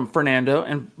here from Fernando,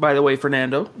 and by the way,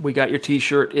 Fernando, we got your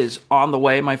T-shirt is on the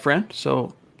way, my friend.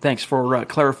 So thanks for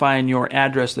clarifying your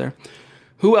address there.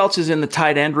 Who else is in the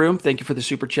tight end room? Thank you for the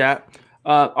super chat.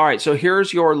 All right, so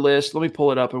here's your list. Let me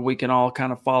pull it up, and we can all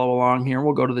kind of follow along here.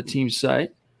 We'll go to the team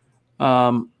site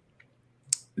that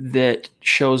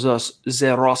shows us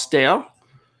the roster.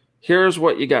 Here's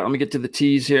what you got. Let me get to the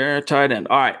T's here. Tight end.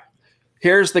 All right.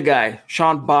 Here's the guy,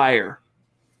 Sean Byer.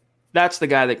 That's the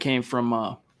guy that came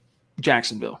from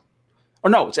Jacksonville.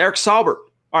 Or no, it's Eric Saubert.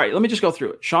 All right, let me just go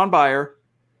through it. Sean Byer,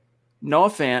 Noah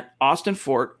Fant, Austin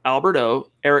Fort,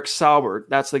 Alberto, Eric Saubert.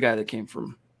 That's the guy that came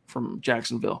from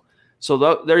Jacksonville.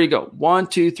 So there you go. 1,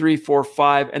 2, 3, 4,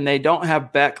 5. And they don't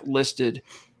have Beck listed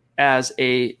as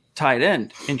a tight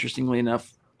end, interestingly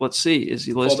enough. Let's see. Is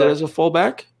he listed as a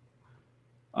fullback?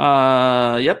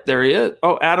 Yep, there he is.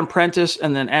 Oh, Adam Prentice,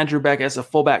 and then Andrew Beck as a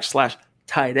fullback /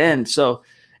 tight end. So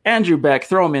Andrew Beck,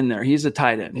 throw him in there. He's a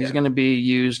tight end. He's going to be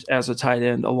used as a tight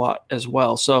end a lot as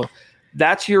well. So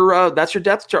that's your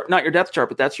depth chart, not your depth chart,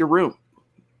 but that's your room.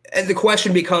 And the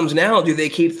question becomes now, do they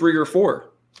keep 3 or 4?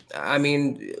 I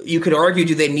mean, you could argue,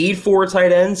 do they need 4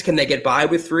 tight ends? Can they get by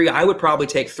with 3? I would probably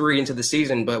take 3 into the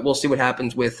season, but we'll see what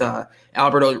happens with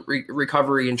Alberto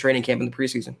recovery and training camp in the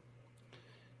preseason.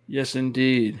 Yes,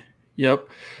 indeed. Yep.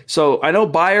 So I know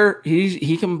Byer,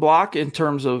 he can block in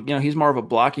terms of, he's more of a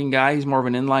blocking guy. He's more of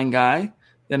an inline guy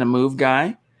than a move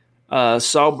guy.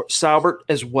 Saubert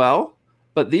as well.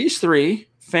 But these 3,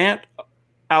 Fant,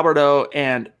 Alberto,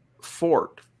 and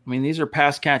Fort, I mean, these are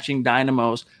pass-catching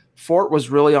dynamos. Fort was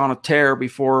really on a tear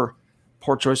before,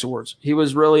 poor choice of words. He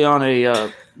was really on a,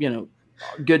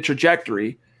 good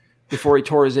trajectory before he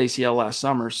tore his ACL last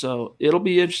summer. So it'll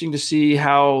be interesting to see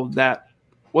how that –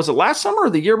 was it last summer or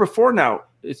the year before now?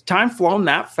 Is time flown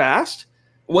that fast?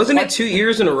 Wasn't it 2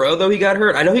 years in a row, though, he got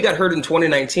hurt? I know he got hurt in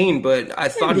 2019, but I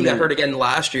thought he got hurt again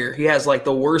last year. He has, like,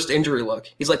 the worst injury look.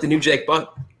 He's like the new Jake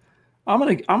Butt. I'm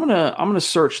gonna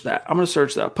search that.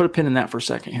 Put a pin in that for a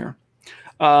second here.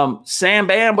 Sam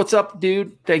Bam, what's up,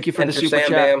 dude? Thank you for the super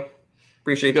chat. Bam.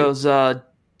 Appreciate it. Goes,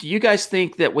 do you guys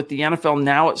think that with the NFL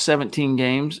now at 17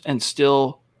 games and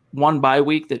still one bye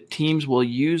week that teams will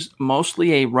use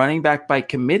mostly a running back by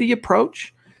committee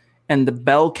approach and the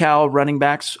bell cow running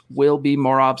backs will be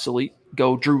more obsolete?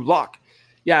 Go Drew Lock.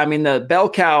 Yeah, I mean, the bell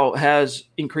cow has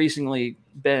increasingly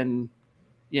been,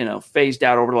 phased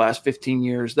out over the last 15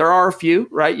 years. There are a few,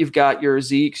 right? You've got your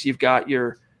Zekes, you've got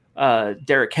your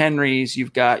Derrick Henrys,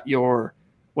 you've got your,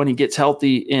 when he gets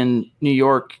healthy in New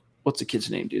York, what's the kid's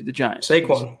name, dude? The Giants.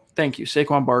 Saquon. Thank you,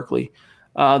 Saquon Barkley.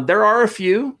 There are a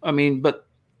few. I mean, but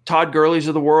Todd Gurley's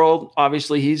of the world,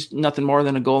 obviously he's nothing more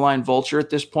than a goal line vulture at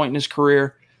this point in his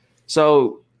career.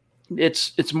 So,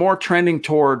 it's more trending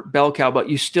toward bell cow, but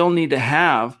you still need to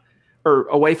have, or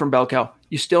away from bell cow,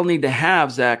 you still need to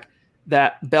have, Zach,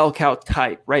 that bell cow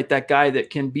type, right? That guy that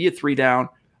can be a 3-down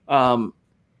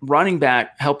running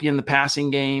back, help you in the passing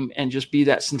game, and just be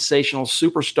that sensational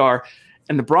superstar.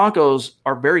 And the Broncos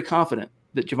are very confident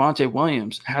that Javonte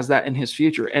Williams has that in his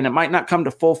future. And it might not come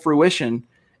to full fruition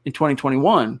in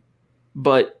 2021,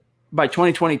 but by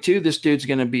 2022, this dude's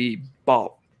going to be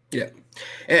bald. Yeah.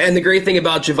 And the great thing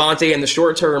about Javonte in the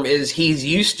short term is he's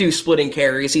used to splitting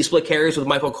carries. He split carries with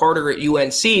Michael Carter at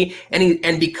UNC,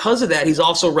 and because of that, he's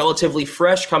also relatively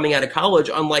fresh coming out of college,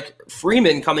 unlike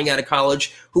Freeman coming out of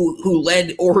college, who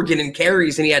led Oregon in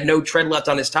carries and he had no tread left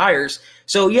on his tires.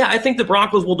 So, yeah, I think the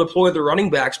Broncos will deploy the running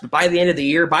backs, but by the end of the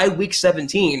year, by week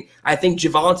 17, I think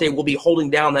Javonte will be holding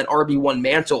down that RB1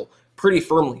 mantle pretty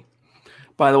firmly.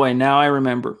 By the way, now I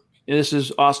remember. This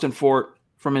is Austin Fort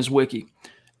from his wiki.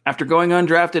 After going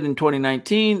undrafted in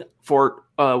 2019, Fort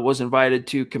was invited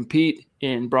to compete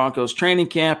in Broncos training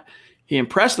camp. He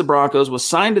impressed the Broncos, was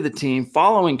signed to the team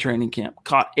following training camp,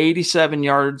 caught 87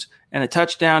 yards and a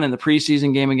touchdown in the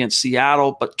preseason game against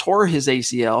Seattle, but tore his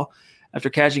ACL after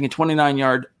catching a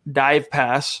 29-yard dive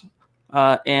pass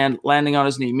and landing on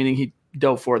his knee, meaning he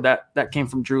dove forward. That came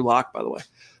from Drew Lock, by the way.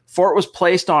 Fort was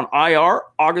placed on IR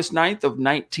August 9th of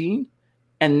 19,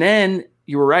 and then,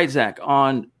 you were right, Zach,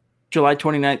 on July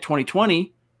 29th,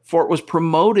 2020, Fort was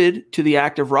promoted to the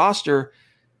active roster.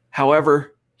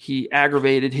 However, he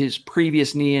aggravated his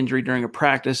previous knee injury during a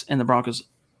practice, and the Broncos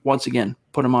once again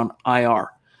put him on IR.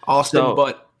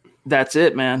 But that's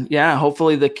it, man. Yeah,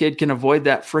 hopefully the kid can avoid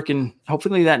that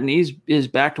hopefully that knee is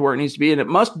back to where it needs to be, and it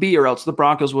must be, or else the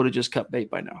Broncos would have just cut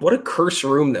bait by now. What a cursed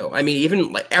room, though. I mean,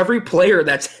 even like every player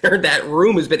that's entered that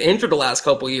room has been injured the last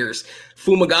couple of years.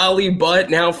 Fumagalli, Butt,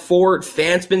 now Fort,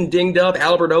 Fant's been dinged up.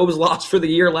 Albert O was lost for the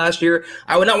year last year.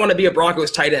 I would not want to be a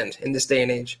Broncos tight end in this day and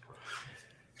age.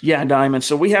 Yeah, Diamond.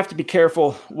 So we have to be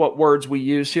careful what words we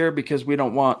use here because we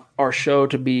don't want our show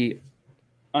to be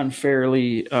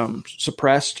unfairly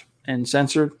suppressed and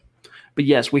censored. But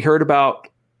yes, we heard about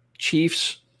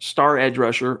Chiefs star edge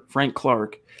rusher Frank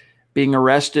Clark being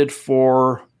arrested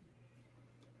for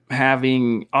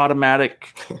having automatic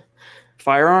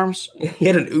firearms. He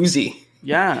had an Uzi.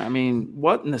 Yeah, I mean,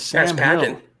 what in the Sam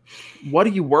Hill? What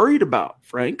are you worried about,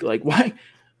 Frank? Like, why?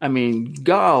 I mean,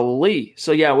 golly.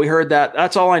 So yeah, we heard that.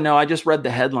 That's all I know. I just read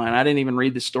the headline. I didn't even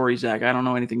read the story, Zach. I don't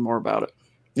know anything more about it.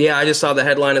 Yeah, I just saw the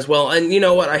headline as well. And you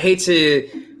know what? I hate to,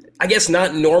 I guess,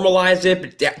 not normalize it,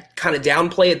 but kind of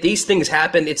downplay it. These things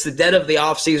happen. It's the dead of the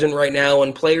offseason right now,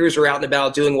 and players are out and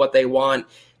about doing what they want.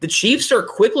 The Chiefs are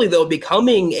quickly, though,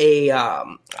 becoming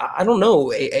the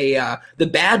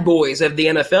bad boys of the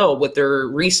NFL with their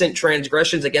recent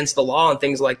transgressions against the law and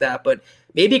things like that. But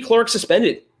maybe Clark's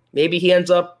suspended. Maybe he ends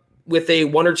up with a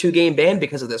 1 or 2 game ban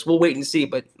because of this. We'll wait and see,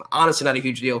 but honestly, not a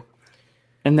huge deal.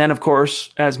 And then, of course,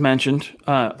 as mentioned,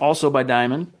 also by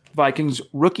Diamond, Vikings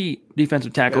rookie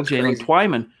defensive tackle Jalen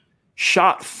Twyman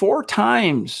shot 4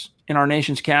 times in our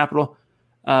nation's capital.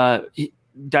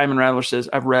 Diamond Rattler says,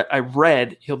 I've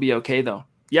read he'll be okay, though.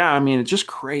 Yeah, I mean, it's just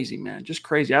crazy, man. Just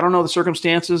crazy. I don't know the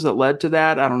circumstances that led to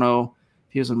that. I don't know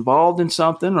if he was involved in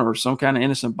something or some kind of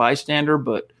innocent bystander,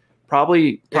 but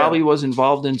probably was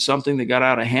involved in something that got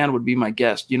out of hand would be my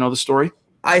guess. Do you know the story?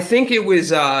 I think it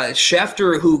was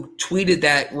Schefter who tweeted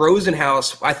that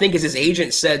Rosenhaus, I think as his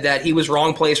agent, said that he was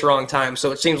wrong place, wrong time.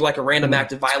 So it seems like a random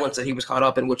act of violence that he was caught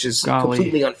up in, which is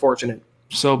completely unfortunate.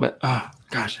 So bad. Oh,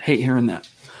 gosh, I hate hearing that.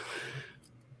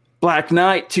 Black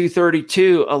Knight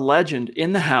 232, a legend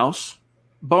in the house,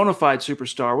 bona fide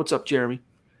superstar. What's up, Jeremy?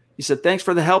 He said, thanks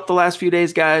for the help the last few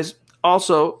days, guys.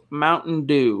 Also, Mountain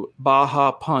Dew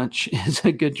Baja Punch is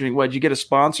a good drink. What, did you get a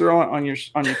sponsor on your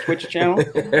Twitch channel?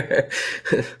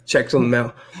 Check them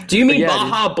out. Do you mean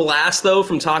Baja Blast, though,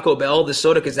 from Taco Bell, the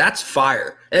soda? Because that's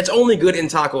fire. And it's only good in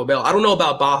Taco Bell. I don't know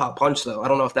about Baja Punch, though. I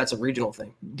don't know if that's a regional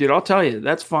thing. Dude, I'll tell you,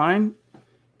 that's fine.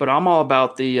 But I'm all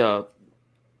about the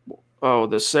what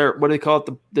do they call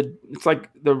it? It's like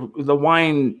the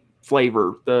wine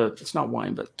flavor. It's not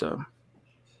wine, but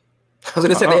I was going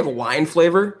to say they have a wine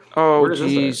flavor. Oh,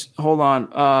 geez. Hold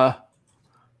on.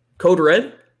 Code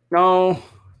Red? No.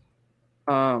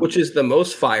 Which is the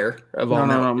most fire of all?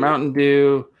 No. Mountain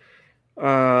Dew,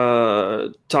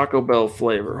 Taco Bell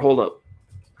flavor. Hold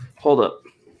up.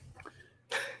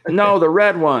 No, the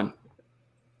red one.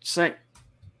 It's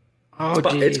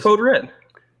Code Red.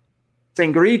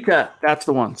 Sangrita. That's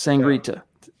the one. Sangrita. Yeah.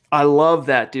 I love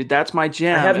that, dude. That's my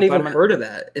jam. I haven't even heard of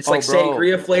that. It's like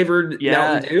sangria flavored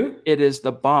Mountain Dew. It is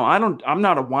the bomb. I'm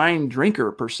not a wine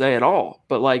drinker per se at all,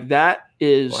 but like that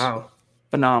is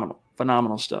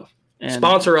phenomenal stuff. And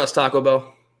sponsor us, Taco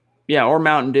Bell. Yeah, or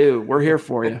Mountain Dew. We're here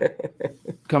for you.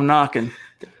 Come knocking.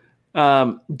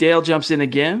 Dale jumps in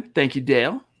again. Thank you,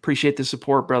 Dale. Appreciate the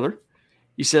support, brother.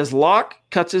 He says Locke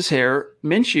cuts his hair.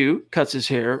 Minshew cuts his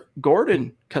hair.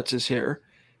 Gordon cuts his hair.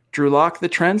 Drew Lock, the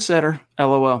trendsetter.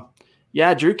 LOL.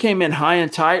 Yeah, Drew came in high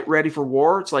and tight, ready for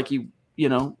war. It's like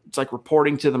it's like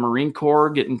reporting to the Marine Corps,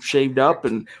 getting shaved up,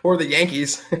 or the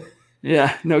Yankees.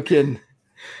 Yeah, no kidding.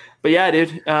 But yeah,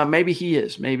 dude, maybe he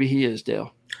is. Maybe he is,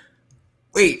 Dale.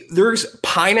 Wait, there's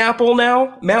pineapple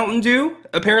now, Mountain Dew?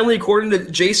 Apparently, according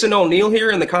to Jason O'Neill here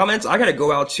in the comments, I got to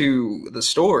go out to the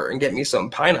store and get me some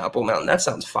pineapple Mountain. That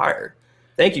sounds fire.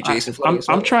 Thank you, Jason.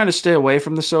 I'm trying to stay away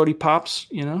from the sody pops.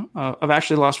 I've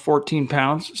actually lost 14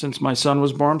 pounds since my son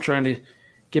was born. I'm trying to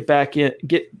get back in.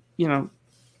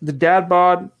 The dad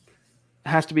bod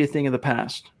has to be a thing of the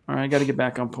past. All right, I got to get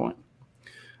back on point.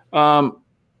 All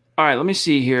right, let me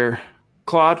see here.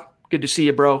 Claude, good to see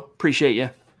you, bro. Appreciate you.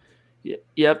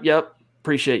 Yep.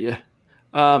 Appreciate you.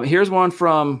 Here's one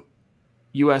from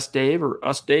US Dave or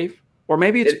Us Dave, or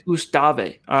maybe it's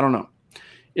Gustave. I don't know.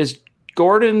 Is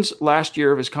Gordon's last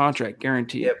year of his contract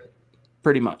guaranteed? Yep.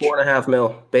 Pretty much. $4.5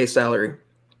 million base salary.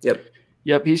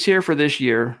 Yep. He's here for this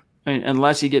year,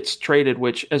 unless he gets traded,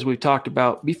 which, as we've talked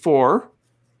about before,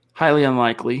 highly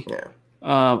unlikely.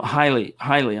 Yeah. Highly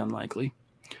unlikely.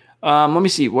 Let me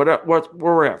see. Where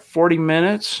we're at? 40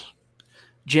 minutes.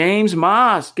 James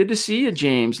Moss. Good to see you,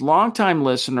 James. Longtime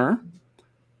listener.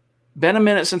 Been a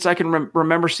minute since I can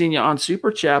remember seeing you on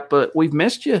Super Chat, but we've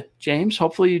missed you, James.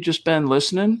 Hopefully you've just been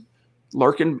listening,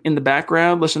 lurking in the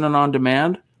background, listening on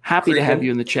demand. Happy to have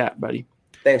you in the chat, buddy.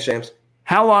 Thanks, James.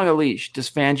 How long a leash does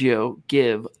Fangio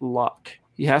give Luck?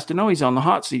 He has to know he's on the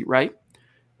hot seat, right?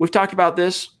 We've talked about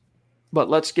this, but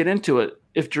let's get into it.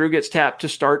 If Drew gets tapped to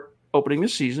start opening the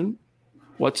season,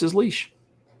 what's his leash?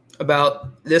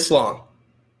 About this long.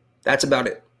 That's about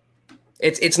it.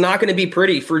 It's not going to be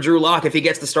pretty for Drew Lock if he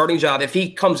gets the starting job. If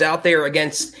he comes out there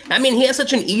against – he has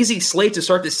such an easy slate to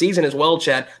start the season as well,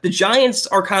 Chad. The Giants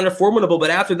are kind of formidable,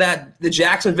 but after that, the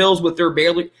Jacksonvilles with their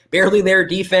barely their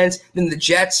defense, then the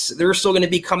Jets, they're still going to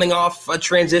be coming off a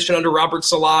transition under Robert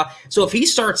Saleh. So if he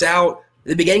starts out at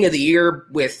the beginning of the year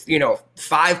with,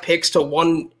 5 picks to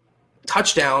 1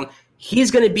 touchdown –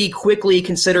 he's going to be quickly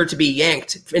considered to be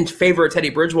yanked in favor of Teddy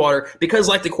Bridgewater because,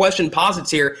 like the question posits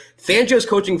here, Fangio's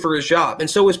coaching for his job, and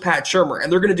so is Pat Shurmur,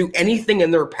 and they're going to do anything in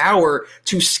their power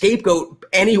to scapegoat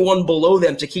anyone below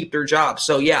them to keep their job.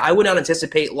 So, yeah, I would not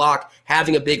anticipate Locke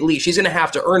having a big leash. He's going to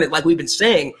have to earn it, like we've been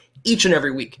saying, each and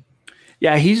every week.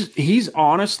 Yeah, he's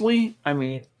honestly,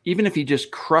 even if he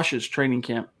just crushes training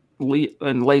camp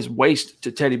and lays waste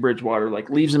to Teddy Bridgewater,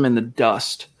 like leaves him in the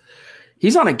dust,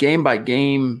 he's on a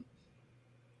game-by-game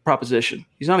proposition.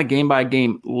 He's on a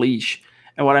game-by-game leash.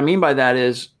 And what I mean by that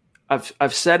is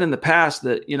I've said in the past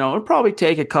that, it would probably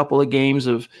take a couple of games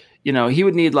of, he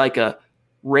would need like a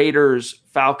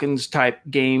Raiders-Falcons type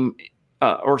game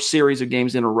or series of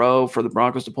games in a row for the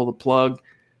Broncos to pull the plug.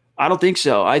 I don't think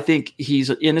so. I think he's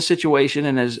in a situation,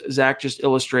 and as Zach just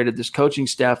illustrated, this coaching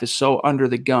staff is so under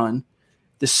the gun.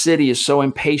 The city is so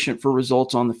impatient for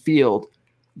results on the field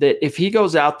that if he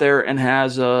goes out there and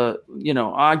has I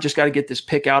just got to get this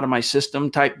pick out of my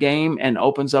system type game and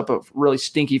opens up a really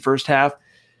stinky first half,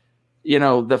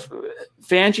 the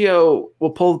Fangio will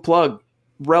pull the plug.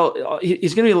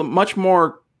 He's going to be much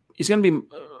more.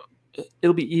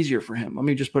 It'll be easier for him. Let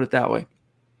me just put it that way,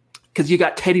 because you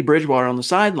got Teddy Bridgewater on the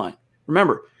sideline.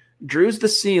 Remember, Drew's the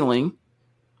ceiling,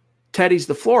 Teddy's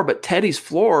the floor, but Teddy's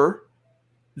floor,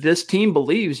 this team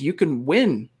believes you can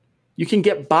win, you can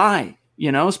get by.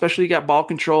 Especially you got ball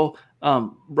control,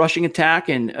 rushing attack,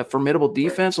 and a formidable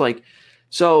defense.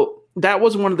 So that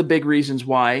was one of the big reasons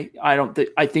why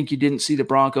I think you didn't see the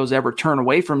Broncos ever turn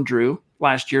away from Drew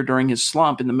last year during his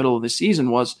slump in the middle of the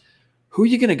season was, who are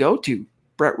you going to go to?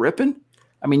 Brett Rippon?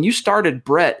 You started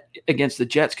Brett against the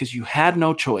Jets because you had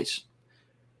no choice.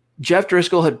 Jeff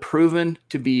Driscoll had proven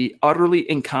to be utterly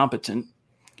incompetent.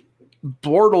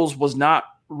 Bortles was not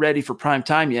ready for prime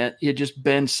time yet. He had just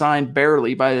been signed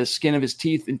barely by the skin of his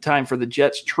teeth in time for the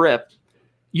Jets trip.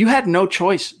 You had no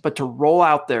choice but to roll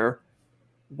out there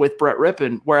with Brett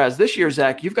Rippon. Whereas this year,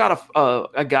 Zach, you've got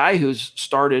a guy who's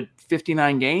started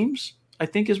 59 games, I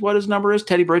think is what his number is.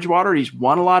 Teddy Bridgewater. He's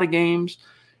won a lot of games.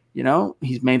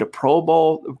 He's made a Pro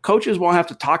Bowl. Coaches won't have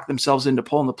to talk themselves into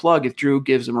pulling the plug if Drew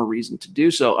gives them a reason to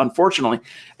do so, unfortunately.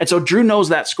 And so Drew knows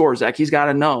that score, Zach. He's got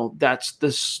to know that's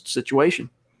the situation.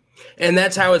 And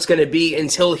that's how it's going to be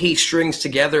until he strings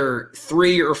together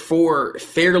 3 or 4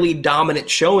 fairly dominant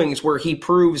showings where he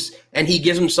proves and he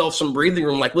gives himself some breathing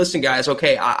room. Like, listen, guys,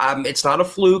 okay, it's not a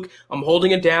fluke. I'm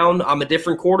holding it down. I'm a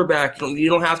different quarterback. You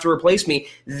don't have to replace me.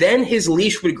 Then his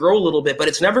leash would grow a little bit, but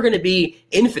it's never going to be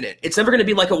infinite. It's never going to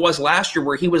be like it was last year,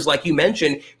 where he was, like you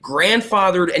mentioned,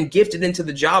 grandfathered and gifted into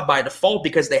the job by default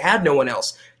because they had no one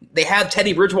else. They have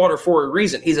Teddy Bridgewater for a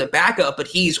reason. He's a backup, but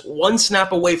he's one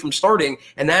snap away from starting,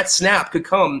 and that snap could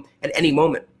come at any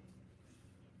moment.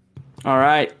 All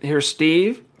right, here's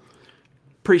Steve.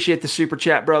 Appreciate the super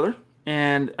chat, brother.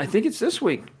 And I think it's this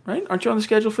week, right? Aren't you on the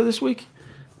schedule for this week?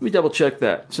 Let me double check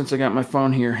that since I got my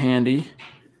phone here handy.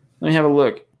 Let me have a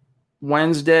look.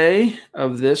 Wednesday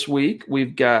of this week,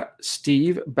 we've got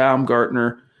Steve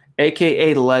Baumgartner,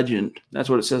 a.k.a. Legend. That's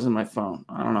what it says in my phone.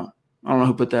 I don't know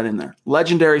who put that in there.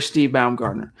 Legendary Steve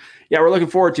Baumgartner. Yeah, we're looking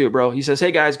forward to it, bro. He says,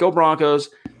 hey, guys, go Broncos.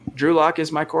 Drew Lock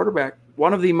is my quarterback.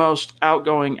 One of the most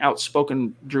outgoing,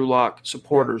 outspoken Drew Lock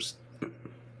supporters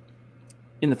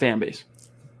in the fan base.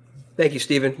 Thank you,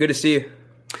 Steven. Good to see you.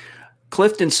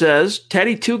 Clifton says,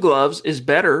 Teddy Two Gloves is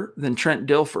better than Trent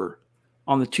Dilfer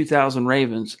on the 2000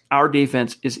 Ravens. Our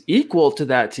defense is equal to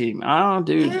that team. Oh,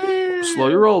 dude. Slow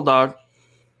your roll, dog.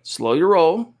 Slow your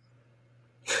roll.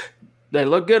 They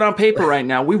look good on paper right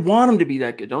now. We want them to be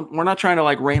that good. We're not trying to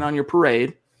like rain on your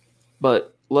parade,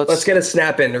 but let's get a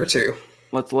snap in or two.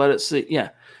 Let's let it see. Yeah.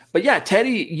 But yeah,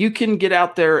 Teddy, you can get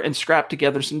out there and scrap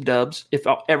together some dubs if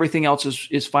everything else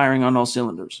is firing on all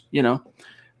cylinders, you know?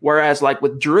 Whereas like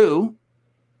with Drew,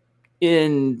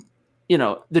 the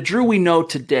Drew we know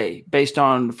today based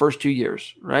on the first 2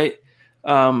 years, right?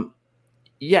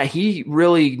 Yeah, he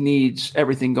really needs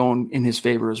everything going in his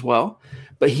favor as well.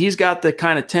 But he's got the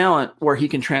kind of talent where he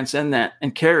can transcend that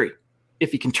and carry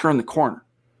if he can turn the corner.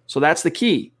 So that's the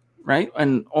key, right?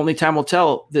 And only time will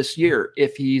tell this year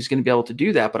if he's going to be able to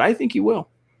do that. But I think he will.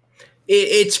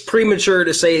 It's premature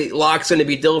to say Lock's going to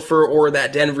be Dilfer or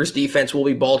that Denver's defense will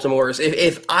be Baltimore's.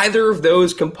 If either of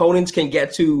those components can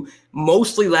get to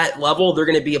mostly that level, they're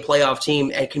going to be a playoff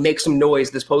team and can make some noise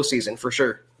this postseason for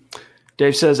sure.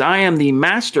 Dave says, I am the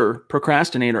master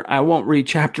procrastinator. I won't read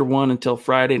chapter 1 until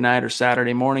Friday night or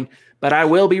Saturday morning, but I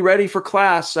will be ready for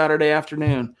class Saturday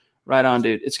afternoon. Right on,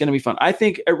 dude. It's going to be fun. I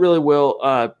think it really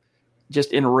will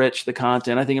just enrich the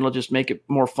content. I think it'll just make it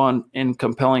more fun and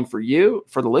compelling for you,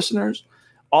 for the listeners,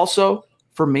 also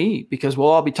for me, because we'll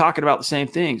all be talking about the same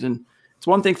things. And it's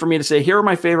one thing for me to say, here are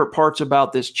my favorite parts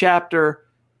about this chapter,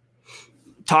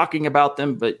 talking about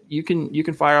them, but you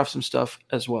can fire off some stuff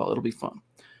as well. It'll be fun.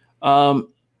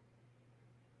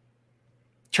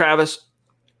 Travis,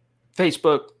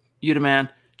 Facebook, Udaman,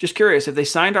 just curious, if they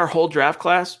signed our whole draft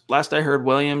class, last I heard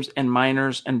Williams and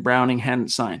Miners and Browning hadn't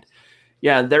signed.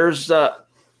 Yeah, they're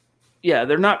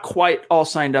not quite all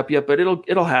signed up yet, but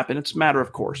it'll happen. It's a matter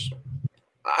of course.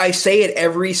 I say it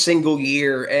every single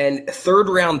year, and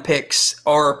third-round picks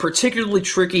are particularly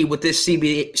tricky with this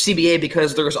CBA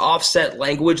because there's offset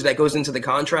language that goes into the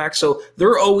contract, so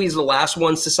they're always the last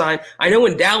ones to sign. I know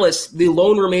in Dallas, the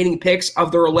lone remaining picks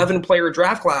of their 11-player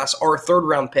draft class are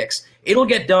third-round picks. It'll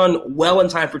get done well in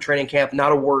time for training camp,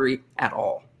 not a worry at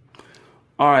all.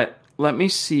 All right, let me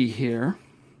see here.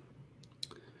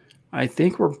 I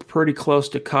think we're pretty close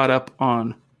to caught up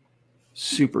on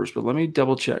supers, but let me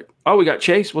double check. Oh, we got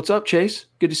Chase. What's up, Chase?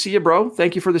 Good to see you, bro.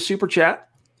 Thank you for the super chat.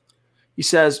 He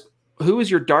says, who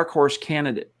is your dark horse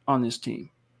candidate on this team?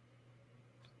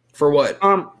 For what?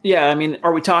 Yeah, I mean,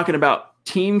 are we talking about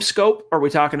team scope? Are we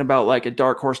talking about like a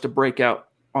dark horse to break out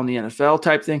on the NFL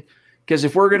type thing? Because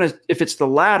if it's the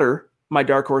latter, my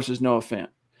dark horse is Noah Fant.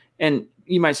 And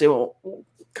you might say, well,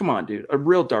 come on, dude, a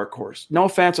real dark horse. Noah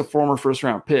Fant's a former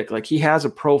first-round pick. Like, he has a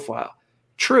profile.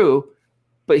 True,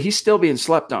 but he's still being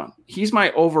slept on. He's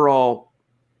my overall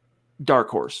dark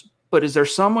horse. But is there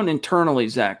someone internally,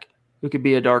 Zach, who could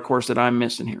be a dark horse that I'm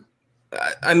missing here?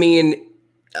 I mean,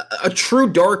 a true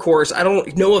dark horse,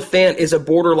 Noah Fant is a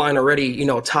borderline already,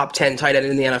 top 10 tight end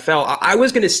in the NFL. I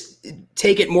was going to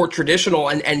take it more traditional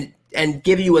and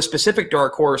give you a specific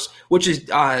dark horse, which is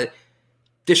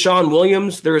Deshaun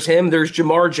Williams. There's him. There's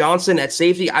Jamar Johnson at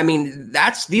safety. I mean,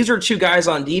 these are two guys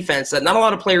on defense that not a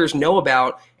lot of players know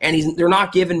about, and they're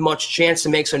not given much chance to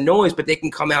make some noise, but they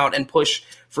can come out and push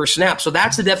for snaps. So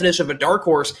that's the definition of a dark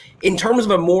horse. In terms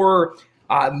of a more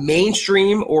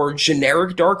mainstream or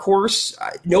generic dark horse,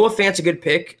 Noah Fant's a good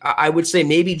pick. I would say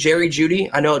maybe Jerry Jeudy.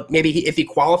 I know maybe if he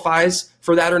qualifies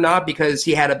for that or not because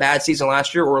he had a bad season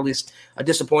last year, or at least a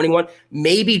disappointing one.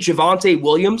 Maybe Javonte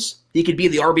Williams. He could be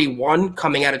the RB1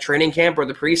 coming out of training camp or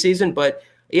the preseason. But,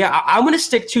 yeah, I'm going to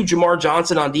stick to Jamar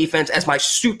Johnson on defense as my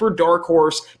super dark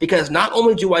horse because not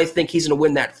only do I think he's going to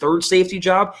win that third safety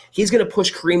job, he's going to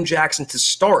push Kareem Jackson to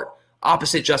start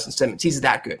opposite Justin Simmons. He's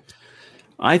that good.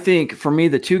 I think for me,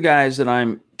 the two guys that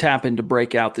I'm tapping to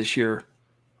break out this year,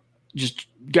 just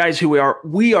guys who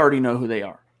we already know who they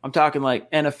are. I'm talking like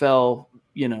NFL,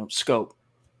 scope.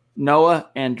 Noah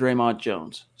and Draymond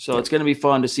Jones. So it's going to be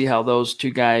fun to see how those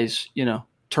two guys,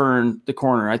 turn the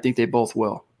corner. I think they both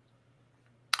will.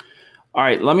 All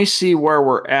right, let me see where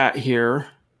we're at here.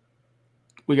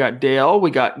 We got Dale. We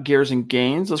got Gears and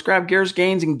Gains. Let's grab Gears,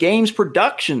 Gains, and Games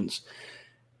Productions.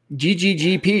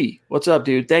 GGGP. What's up,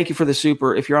 dude? Thank you for the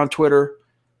super. If you're on Twitter,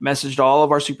 message to all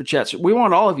of our super chats. We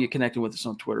want all of you connecting with us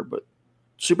on Twitter, but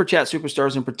super chat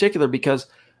superstars in particular, because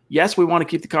yes, we want to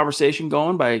keep the conversation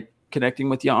going by connecting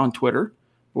with you on Twitter.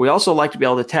 But we also like to be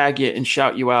able to tag you and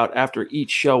shout you out after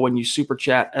each show when you super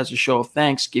chat as a show of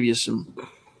thanks, give you some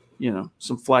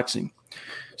flexing.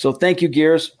 So thank you,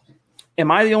 Gears. Am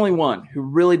I the only one who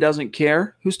really doesn't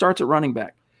care who starts at running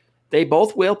back? They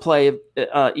both will play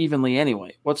evenly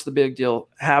anyway. What's the big deal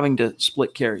having to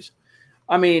split carries?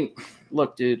 I mean,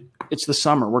 look, dude, it's the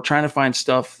summer. We're trying to find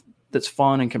stuff that's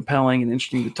fun and compelling and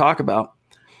interesting to talk about.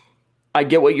 I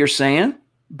get what you're saying,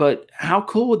 but how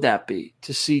cool would that be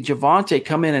to see Javonte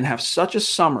come in and have such a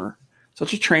summer,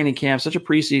 such a training camp, such a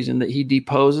preseason that he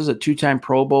deposes a two-time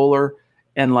Pro Bowler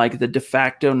and like the de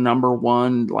facto number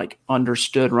one, like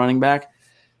understood running back?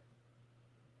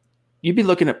 You'd be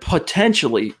looking at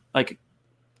potentially like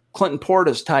Clinton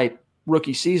Portis type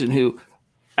rookie season, who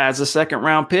as a second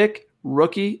round pick,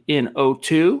 rookie in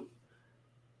 2002.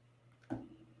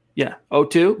 Yeah,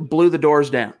 2002, blew the doors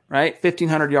down, right?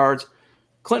 1,500 yards.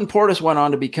 Clinton Portis went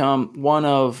on to become one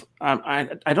of, I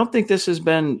don't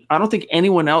think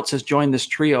anyone else has joined this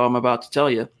trio I'm about to tell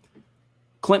you.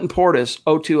 Clinton Portis,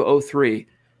 2002-03,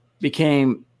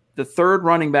 became the third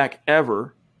running back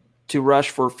ever to rush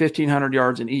for 1,500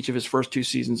 yards in each of his first two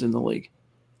seasons in the league.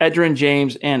 Edgerrin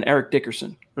James and Eric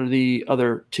Dickerson are the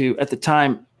other two at the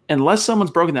time, unless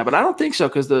someone's broken that. But I don't think so,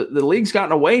 because the league's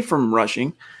gotten away from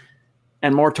rushing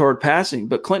and more toward passing.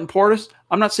 But Clinton Portis,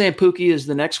 I'm not saying Pookie is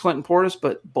the next Clinton Portis,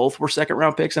 but both were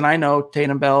second-round picks. And I know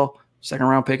Tatum Bell,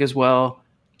 second-round pick as well,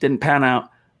 didn't pan out.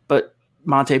 But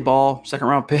Monte Ball,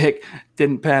 second-round pick,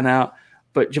 didn't pan out.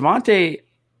 But Javonte,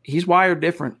 he's wired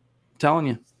different, I'm telling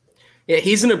you. Yeah,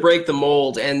 he's going to break the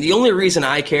mold, and the only reason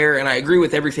I care, and I agree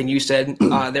with everything you said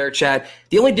there, Chad,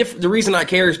 the reason I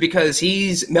care is because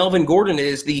Melvin Gordon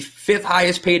is the fifth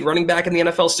highest paid running back in the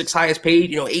NFL, sixth highest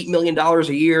paid, $8 million a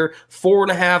year,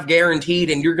 4.5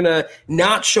 guaranteed, and you're going to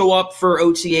not show up for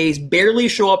OTAs, barely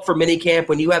show up for minicamp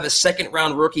when you have a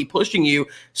second-round rookie pushing you.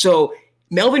 So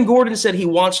Melvin Gordon said he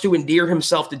wants to endear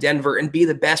himself to Denver and be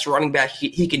the best running back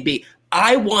he can be.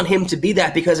 I want him to be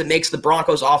that because it makes the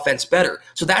Broncos offense better.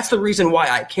 So that's the reason why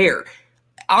I care.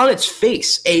 On its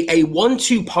face, a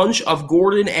 1-2 punch of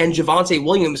Gordon and Javonte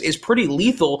Williams is pretty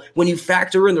lethal when you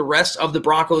factor in the rest of the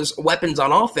Broncos' weapons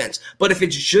on offense. But if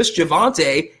it's just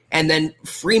Javonte and then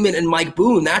Freeman and Mike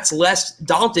Boone, that's less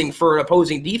daunting for an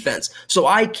opposing defense. So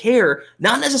I care,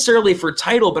 not necessarily for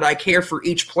title, but I care for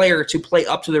each player to play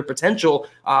up to their potential,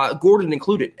 Gordon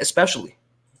included, especially.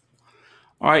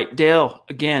 All right, Dale,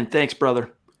 again, thanks,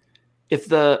 brother.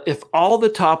 If all the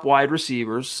top wide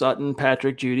receivers, Sutton,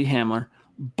 Patrick, Jeudy, Hamler,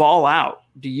 ball out,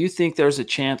 do you think there's a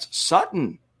chance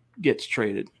Sutton gets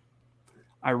traded?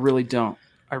 I really don't.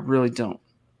 I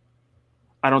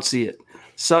don't see it.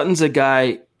 Sutton's a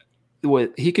guy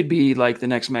he could be like the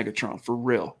next Megatron for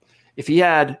real. If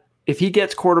he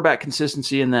gets quarterback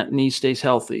consistency and that knee stays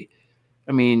healthy,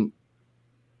 I mean,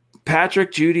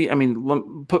 Patrick, Jeudy,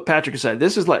 put Patrick aside.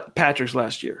 This is like Patrick's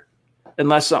last year,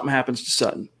 unless something happens to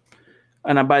Sutton.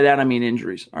 And by that, I mean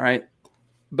injuries, all right?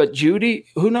 But Jeudy,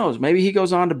 who knows? Maybe he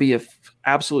goes on to be an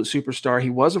absolute superstar. He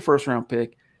was a first-round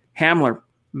pick. Hamler,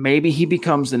 maybe he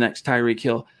becomes the next Tyreek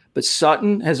Hill. But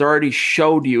Sutton has already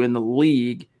showed you in the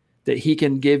league that he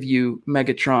can give you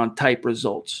Megatron-type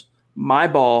results. My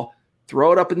ball,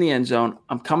 throw it up in the end zone.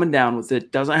 I'm coming down with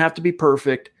it. Doesn't have to be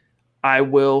perfect. I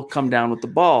will come down with the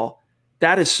ball.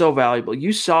 That is so valuable.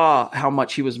 You saw how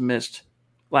much he was missed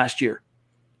last year.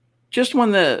 Just when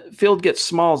the field gets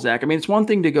small, Zach. I mean, it's one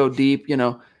thing to go deep.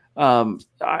 I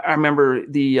remember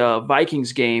the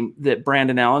Vikings game that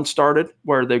Brandon Allen started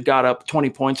where they got up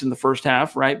 20 points in the first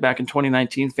half, right, back in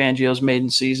 2019, Fangio's maiden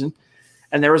season.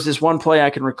 And there was this one play I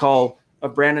can recall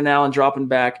of Brandon Allen dropping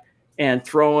back and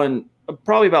throwing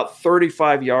probably about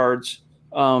 35 yards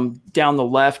down the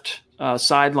left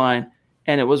sideline,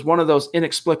 and it was one of those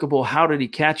inexplicable how did he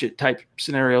catch it type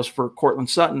scenarios for Cortland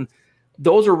Sutton.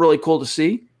 Those are really cool to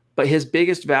see, but his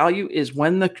biggest value is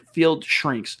when the field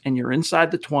shrinks and you're inside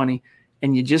the 20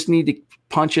 and you just need to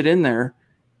punch it in there.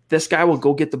 This guy will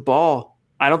go get the ball.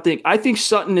 I think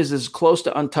Sutton is as close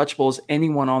to untouchable as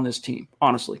anyone on this team,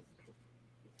 honestly.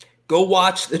 Go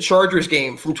watch the Chargers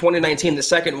game from 2019, the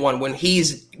second one, when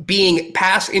he's being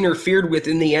pass interfered with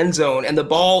in the end zone and the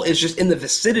ball is just in the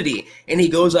vicinity and he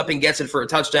goes up and gets it for a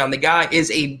touchdown. The guy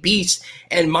is a beast.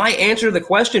 And my answer to the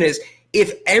question is,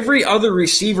 if every other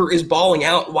receiver is balling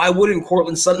out, why wouldn't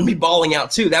Courtland Sutton be balling out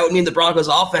too? That would mean the Broncos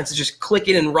offense is just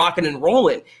clicking and rocking and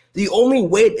rolling. The only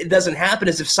way it doesn't happen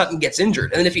is if Sutton gets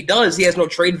injured. And if he does, he has no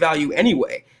trade value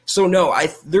anyway. So no,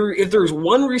 if there's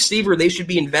one receiver they should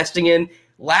be investing in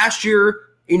last year,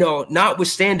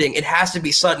 notwithstanding, it has to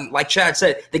be Sutton. Like Chad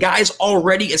said, the guy is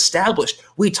already established.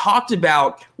 We talked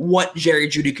about what Jerry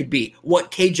Jeudy could be, what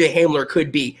KJ Hamler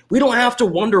could be. We don't have to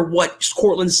wonder what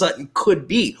Courtland Sutton could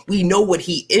be. We know what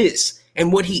he is.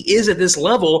 And what he is at this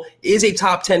level is a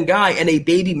top 10 guy and a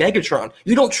baby Megatron.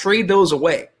 You don't trade those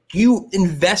away. You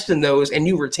invest in those and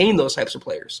you retain those types of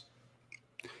players.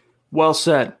 Well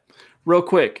said. Real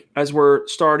quick, as we're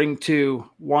starting to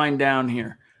wind down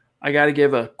here, I got to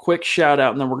give a quick shout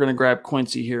out, and then we're going to grab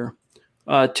Quincy here,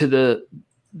 to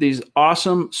these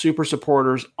awesome super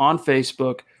supporters on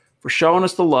Facebook for showing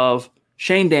us the love.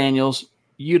 Shane Daniels,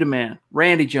 you the man.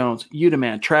 Randy Jones, you the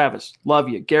man. Travis, love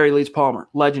you. Gary Leeds Palmer,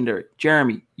 legendary.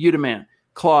 Jeremy, you the man.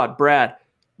 Claude, Brad,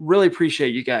 really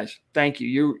appreciate you guys. Thank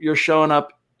you. You're showing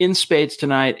up in spades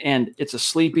tonight, and it's a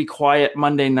sleepy, quiet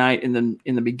Monday night in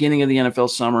the beginning of the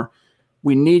NFL summer.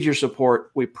 We need your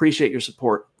support. We appreciate your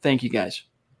support. Thank you, guys.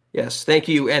 Yes, thank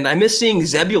you. And I miss seeing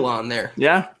Zebulon there.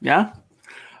 Yeah.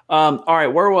 All right,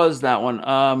 where was that one?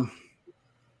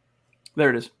 There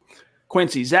it is.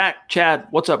 Quincy, Zach, Chad,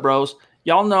 what's up, bros?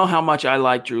 Y'all know how much I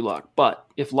like Drew Lock, but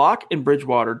if Lock and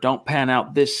Bridgewater don't pan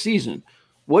out this season,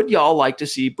 would y'all like to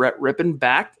see Brett Rippon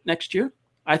back next year?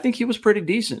 I think he was pretty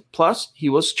decent. Plus, he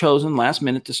was chosen last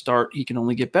minute to start. He can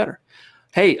only get better.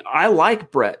 Hey, I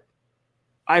like Brett.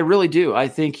 I really do. I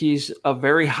think he's a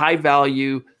very high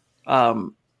value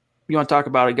you want to talk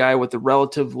about a guy with a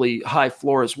relatively high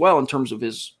floor as well in terms of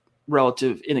his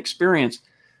relative inexperience.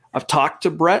 I've talked to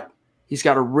Brett. He's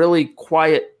got a really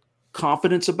quiet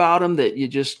confidence about him that you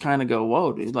just kind of go,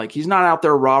 whoa, dude. Like, he's not out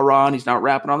there rah-rah and he's not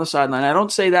rapping on the sideline. I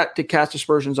don't say that to cast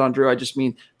aspersions on Drew. I just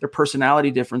mean their personality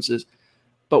differences.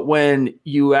 But when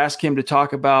you ask him to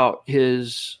talk about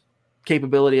his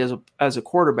capability as a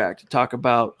quarterback, to talk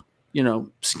about,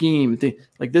 scheme,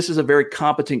 like, this is a very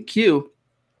competent Q.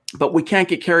 But we can't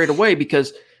get carried away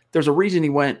because there's a reason he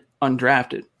went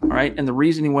undrafted, all right? And the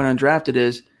reason he went undrafted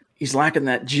is he's lacking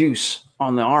that juice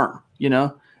on the arm,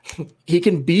 He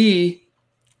can be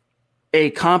a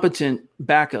competent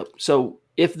backup. So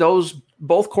if those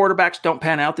both quarterbacks don't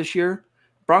pan out this year,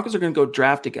 Broncos are going to go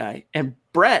draft a guy. And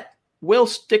Brett will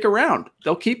stick around.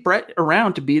 They'll keep Brett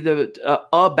around to be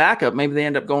a backup. Maybe they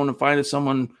end up going and finding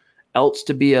someone else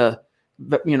to be a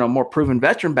more proven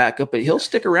veteran backup, but he'll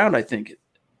stick around, I think.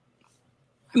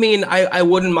 I mean, I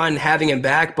wouldn't mind having him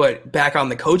back, but back on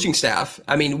the coaching staff.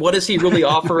 I mean, what does he really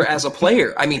offer as a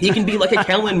player? I mean, he can be like a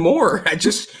Kellen Moore.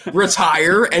 Just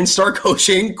retire and start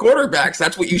coaching quarterbacks.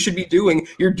 That's what you should be doing.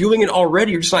 You're doing it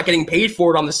already. You're just not getting paid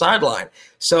for it on the sideline.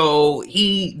 So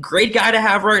great guy to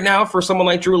have right now for someone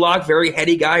like Drew Lock. Very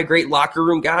heady guy, great locker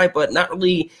room guy, but not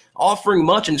really offering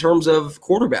much in terms of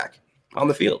quarterback on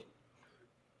the field.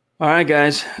 All right,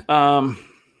 guys.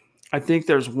 I think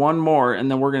there's one more, and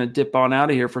then we're going to dip on out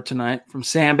of here for tonight. From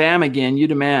Sam Bam again, you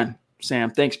the man. Sam,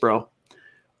 thanks, bro.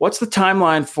 What's the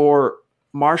timeline for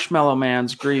Marshmallow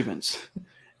Man's grievance?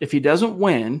 If he doesn't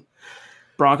win,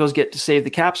 Broncos get to save the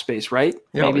cap space, right?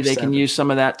 Yeah, maybe they can use some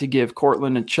of that to give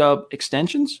Cortland and Chubb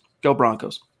extensions. Go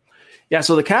Broncos. Yeah,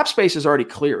 so the cap space is already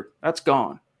cleared. That's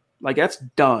gone. Like, that's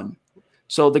done.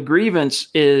 So the grievance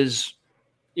is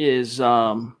he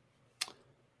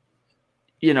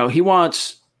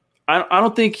wants – I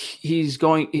don't think he's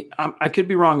going – I could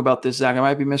be wrong about this, Zach. I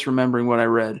might be misremembering what I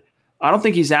read. I don't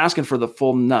think he's asking for the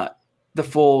full nut, the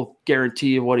full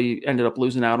guarantee of what he ended up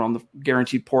losing out on, the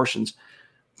guaranteed portions.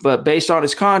 But based on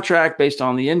his contract, based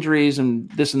on the injuries and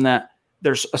this and that,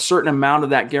 there's a certain amount of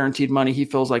that guaranteed money he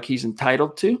feels like he's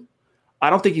entitled to. I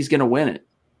don't think he's going to win it.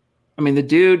 I mean, the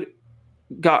dude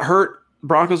got hurt.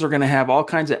 Broncos are going to have all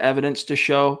kinds of evidence to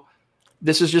show.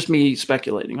 This is just me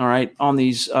speculating, all right, on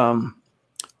these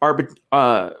what do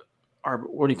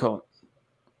you call it?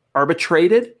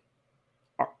 Arbitrated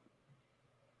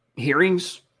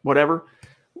hearings, whatever,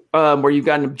 where you've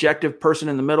got an objective person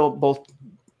in the middle. Both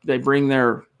they bring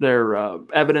their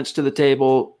evidence to the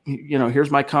table.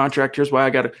 Here's my contract. Here's why I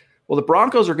got it. Well, the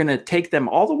Broncos are going to take them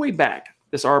all the way back.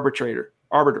 This arbiter.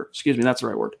 Excuse me, that's the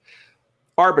right word.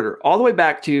 Arbiter, all the way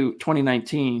back to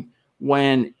 2019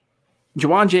 when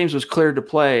Juwan James was cleared to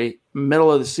play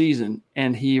middle of the season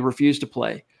and he refused to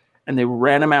play. And they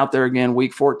ran him out there again,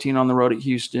 week 14 on the road at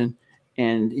Houston.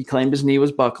 and he claimed his knee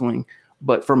was buckling.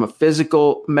 But from a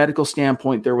physical medical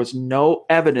standpoint, there was no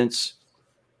evidence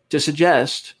to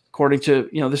suggest, according to,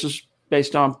 this is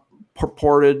based on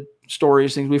purported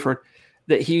stories, things we've heard,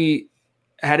 that he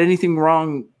had anything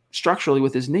wrong structurally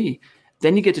with his knee.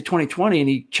 Then you get to 2020 and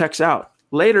he checks out.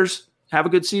 Laters, have a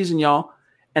good season, y'all.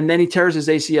 And then he tears his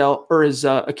ACL or his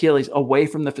Achilles away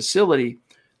from the facility.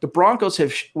 The Broncos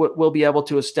will be able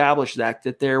to establish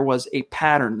that there was a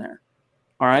pattern there.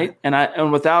 All right.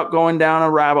 And without going down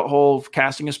a rabbit hole of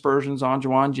casting aspersions on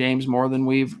Juwan James more than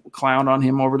we've clowned on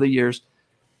him over the years,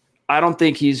 I don't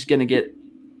think he's going to get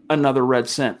another red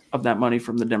cent of that money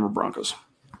from the Denver Broncos.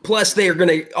 Plus, they are going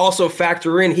to also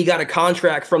factor in he got a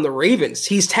contract from the Ravens.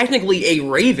 He's technically a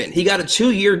Raven. He got a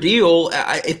 2-year deal.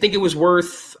 I think it was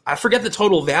worth, I forget the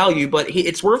total value, but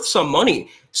it's worth some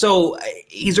money. So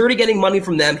he's already getting money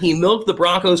from them. He milked the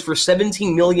Broncos for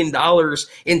 $17 million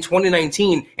in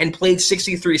 2019 and played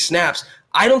 63 snaps.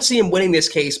 I don't see him winning this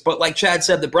case, but like Chad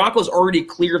said, the Broncos already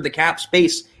cleared the cap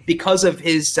space because of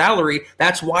his salary.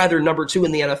 That's why they're number 2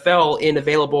 in the NFL in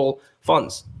available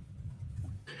funds.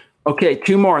 Okay,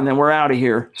 2 more, and then we're out of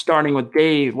here. Starting with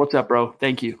Dave. What's up, bro?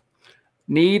 Thank you.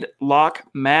 Need lock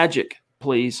magic,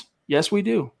 please. Yes, we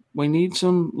do. We need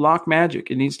some lock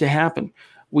magic. It needs to happen.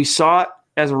 We saw it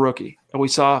as a rookie, and we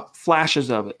saw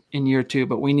flashes of it in year 2,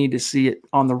 but we need to see it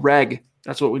on the reg.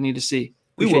 That's what we need to see.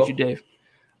 Appreciate you, Dave.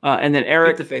 And then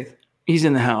Eric, the faith. He's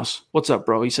in the house. What's up,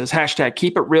 bro? He says, #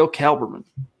 keep it real, Kelberman.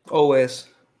 Always.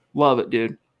 Love it,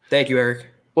 dude. Thank you, Eric.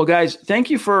 Well, guys,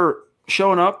 thank you for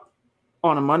showing up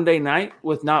on a Monday night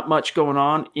with not much going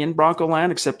on in Bronco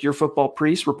land except your football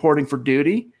priest reporting for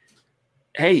duty.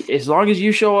 Hey, as long as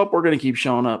you show up, we're going to keep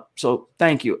showing up. So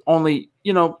thank you. Only,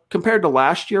 compared to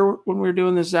last year when we were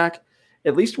doing this, Zach,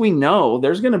 at least we know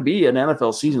there's going to be an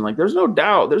NFL season. Like, there's no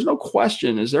doubt. There's no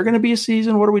question. Is there going to be a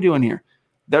season? What are we doing here?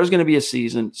 There's going to be a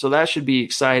season. So that should be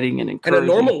exciting and encouraging.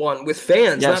 And a normal one with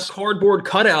fans, yes. Not cardboard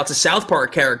cutouts of South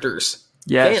Park characters.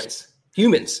 Yes. Fans.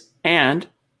 Humans. And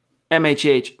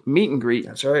MHH meet and greet.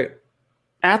 That's right.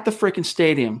 At the freaking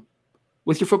stadium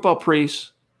with your football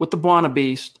priest, with the Buona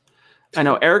Beast. I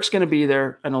know Eric's going to be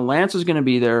there. I know Lance is going to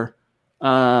be there. We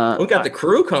got the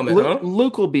crew coming, huh?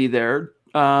 Luke will be there.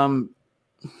 Trying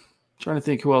to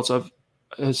think who else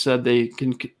has said they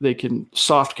can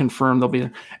soft confirm they'll be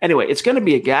there. Anyway, it's going to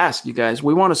be a gas, you guys.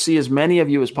 We want to see as many of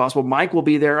you as possible. Mike will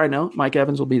be there. I know Mike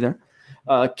Evans will be there.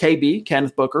 KB,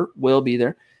 Kenneth Booker, will be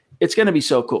there. It's going to be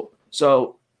so cool.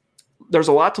 So there's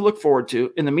a lot to look forward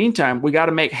to. In the meantime, we got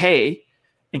to make hay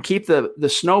and keep the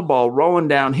snowball rolling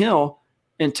downhill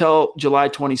until July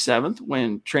 27th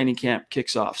when training camp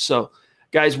kicks off. So,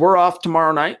 guys, we're off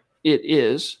tomorrow night. It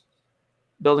is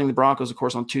building the Broncos, of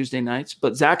course, on Tuesday nights.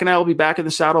 But Zach and I will be back in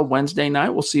the saddle Wednesday night.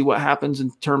 We'll see what happens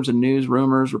in terms of news,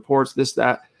 rumors, reports, this,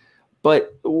 that.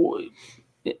 But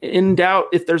in doubt,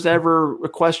 if there's ever a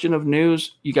question of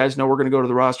news, you guys know we're going to go to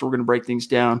the roster. We're going to break things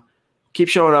down. Keep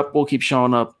showing up. We'll keep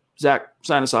showing up. Zach,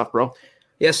 sign us off, bro.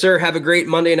 Yes, sir. Have a great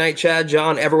Monday night, Chad,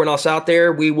 John, everyone else out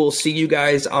there. We will see you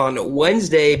guys on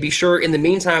Wednesday. Be sure in the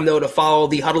meantime, though, to follow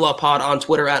the Huddle Up Pod on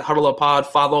Twitter at Huddle Up Pod.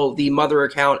 Follow the mother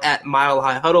account at Mile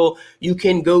High Huddle. You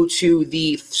can go to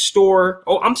the store.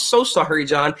 Oh, I'm so sorry,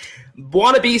 John.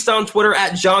 Buona Beast on Twitter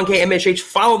at John KMHH.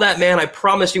 Follow that man. I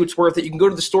promise you it's worth it. You can go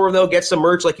to the store, though, get some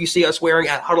merch like you see us wearing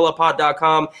at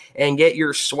huddleuppod.com and get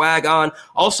your swag on.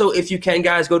 Also, if you can,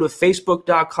 guys, go to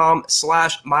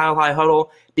facebook.com/Mile High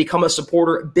Huddle. Become a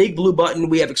supporter. Big blue button.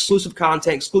 We have exclusive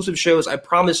content, exclusive shows. I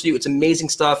promise you it's amazing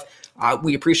stuff.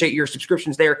 We appreciate your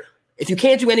subscriptions there. If you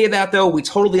can't do any of that, though, we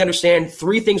totally understand.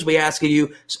 3 things we ask of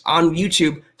you on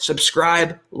YouTube: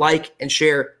 subscribe, like, and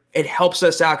share. It helps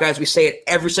us out, guys. We say it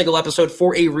every single episode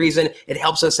for a reason. It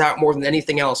helps us out more than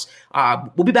anything else.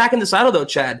 We'll be back in the saddle, though,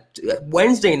 Chad.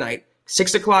 Wednesday night,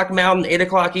 6 o'clock Mountain, 8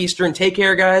 o'clock Eastern. Take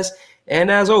care, guys.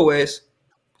 And as always,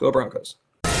 go Broncos.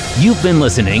 You've been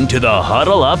listening to the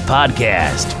Huddle Up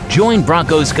Podcast. Join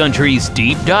Broncos Country's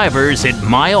deep divers at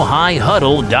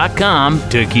milehighhuddle.com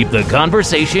to keep the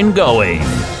conversation going.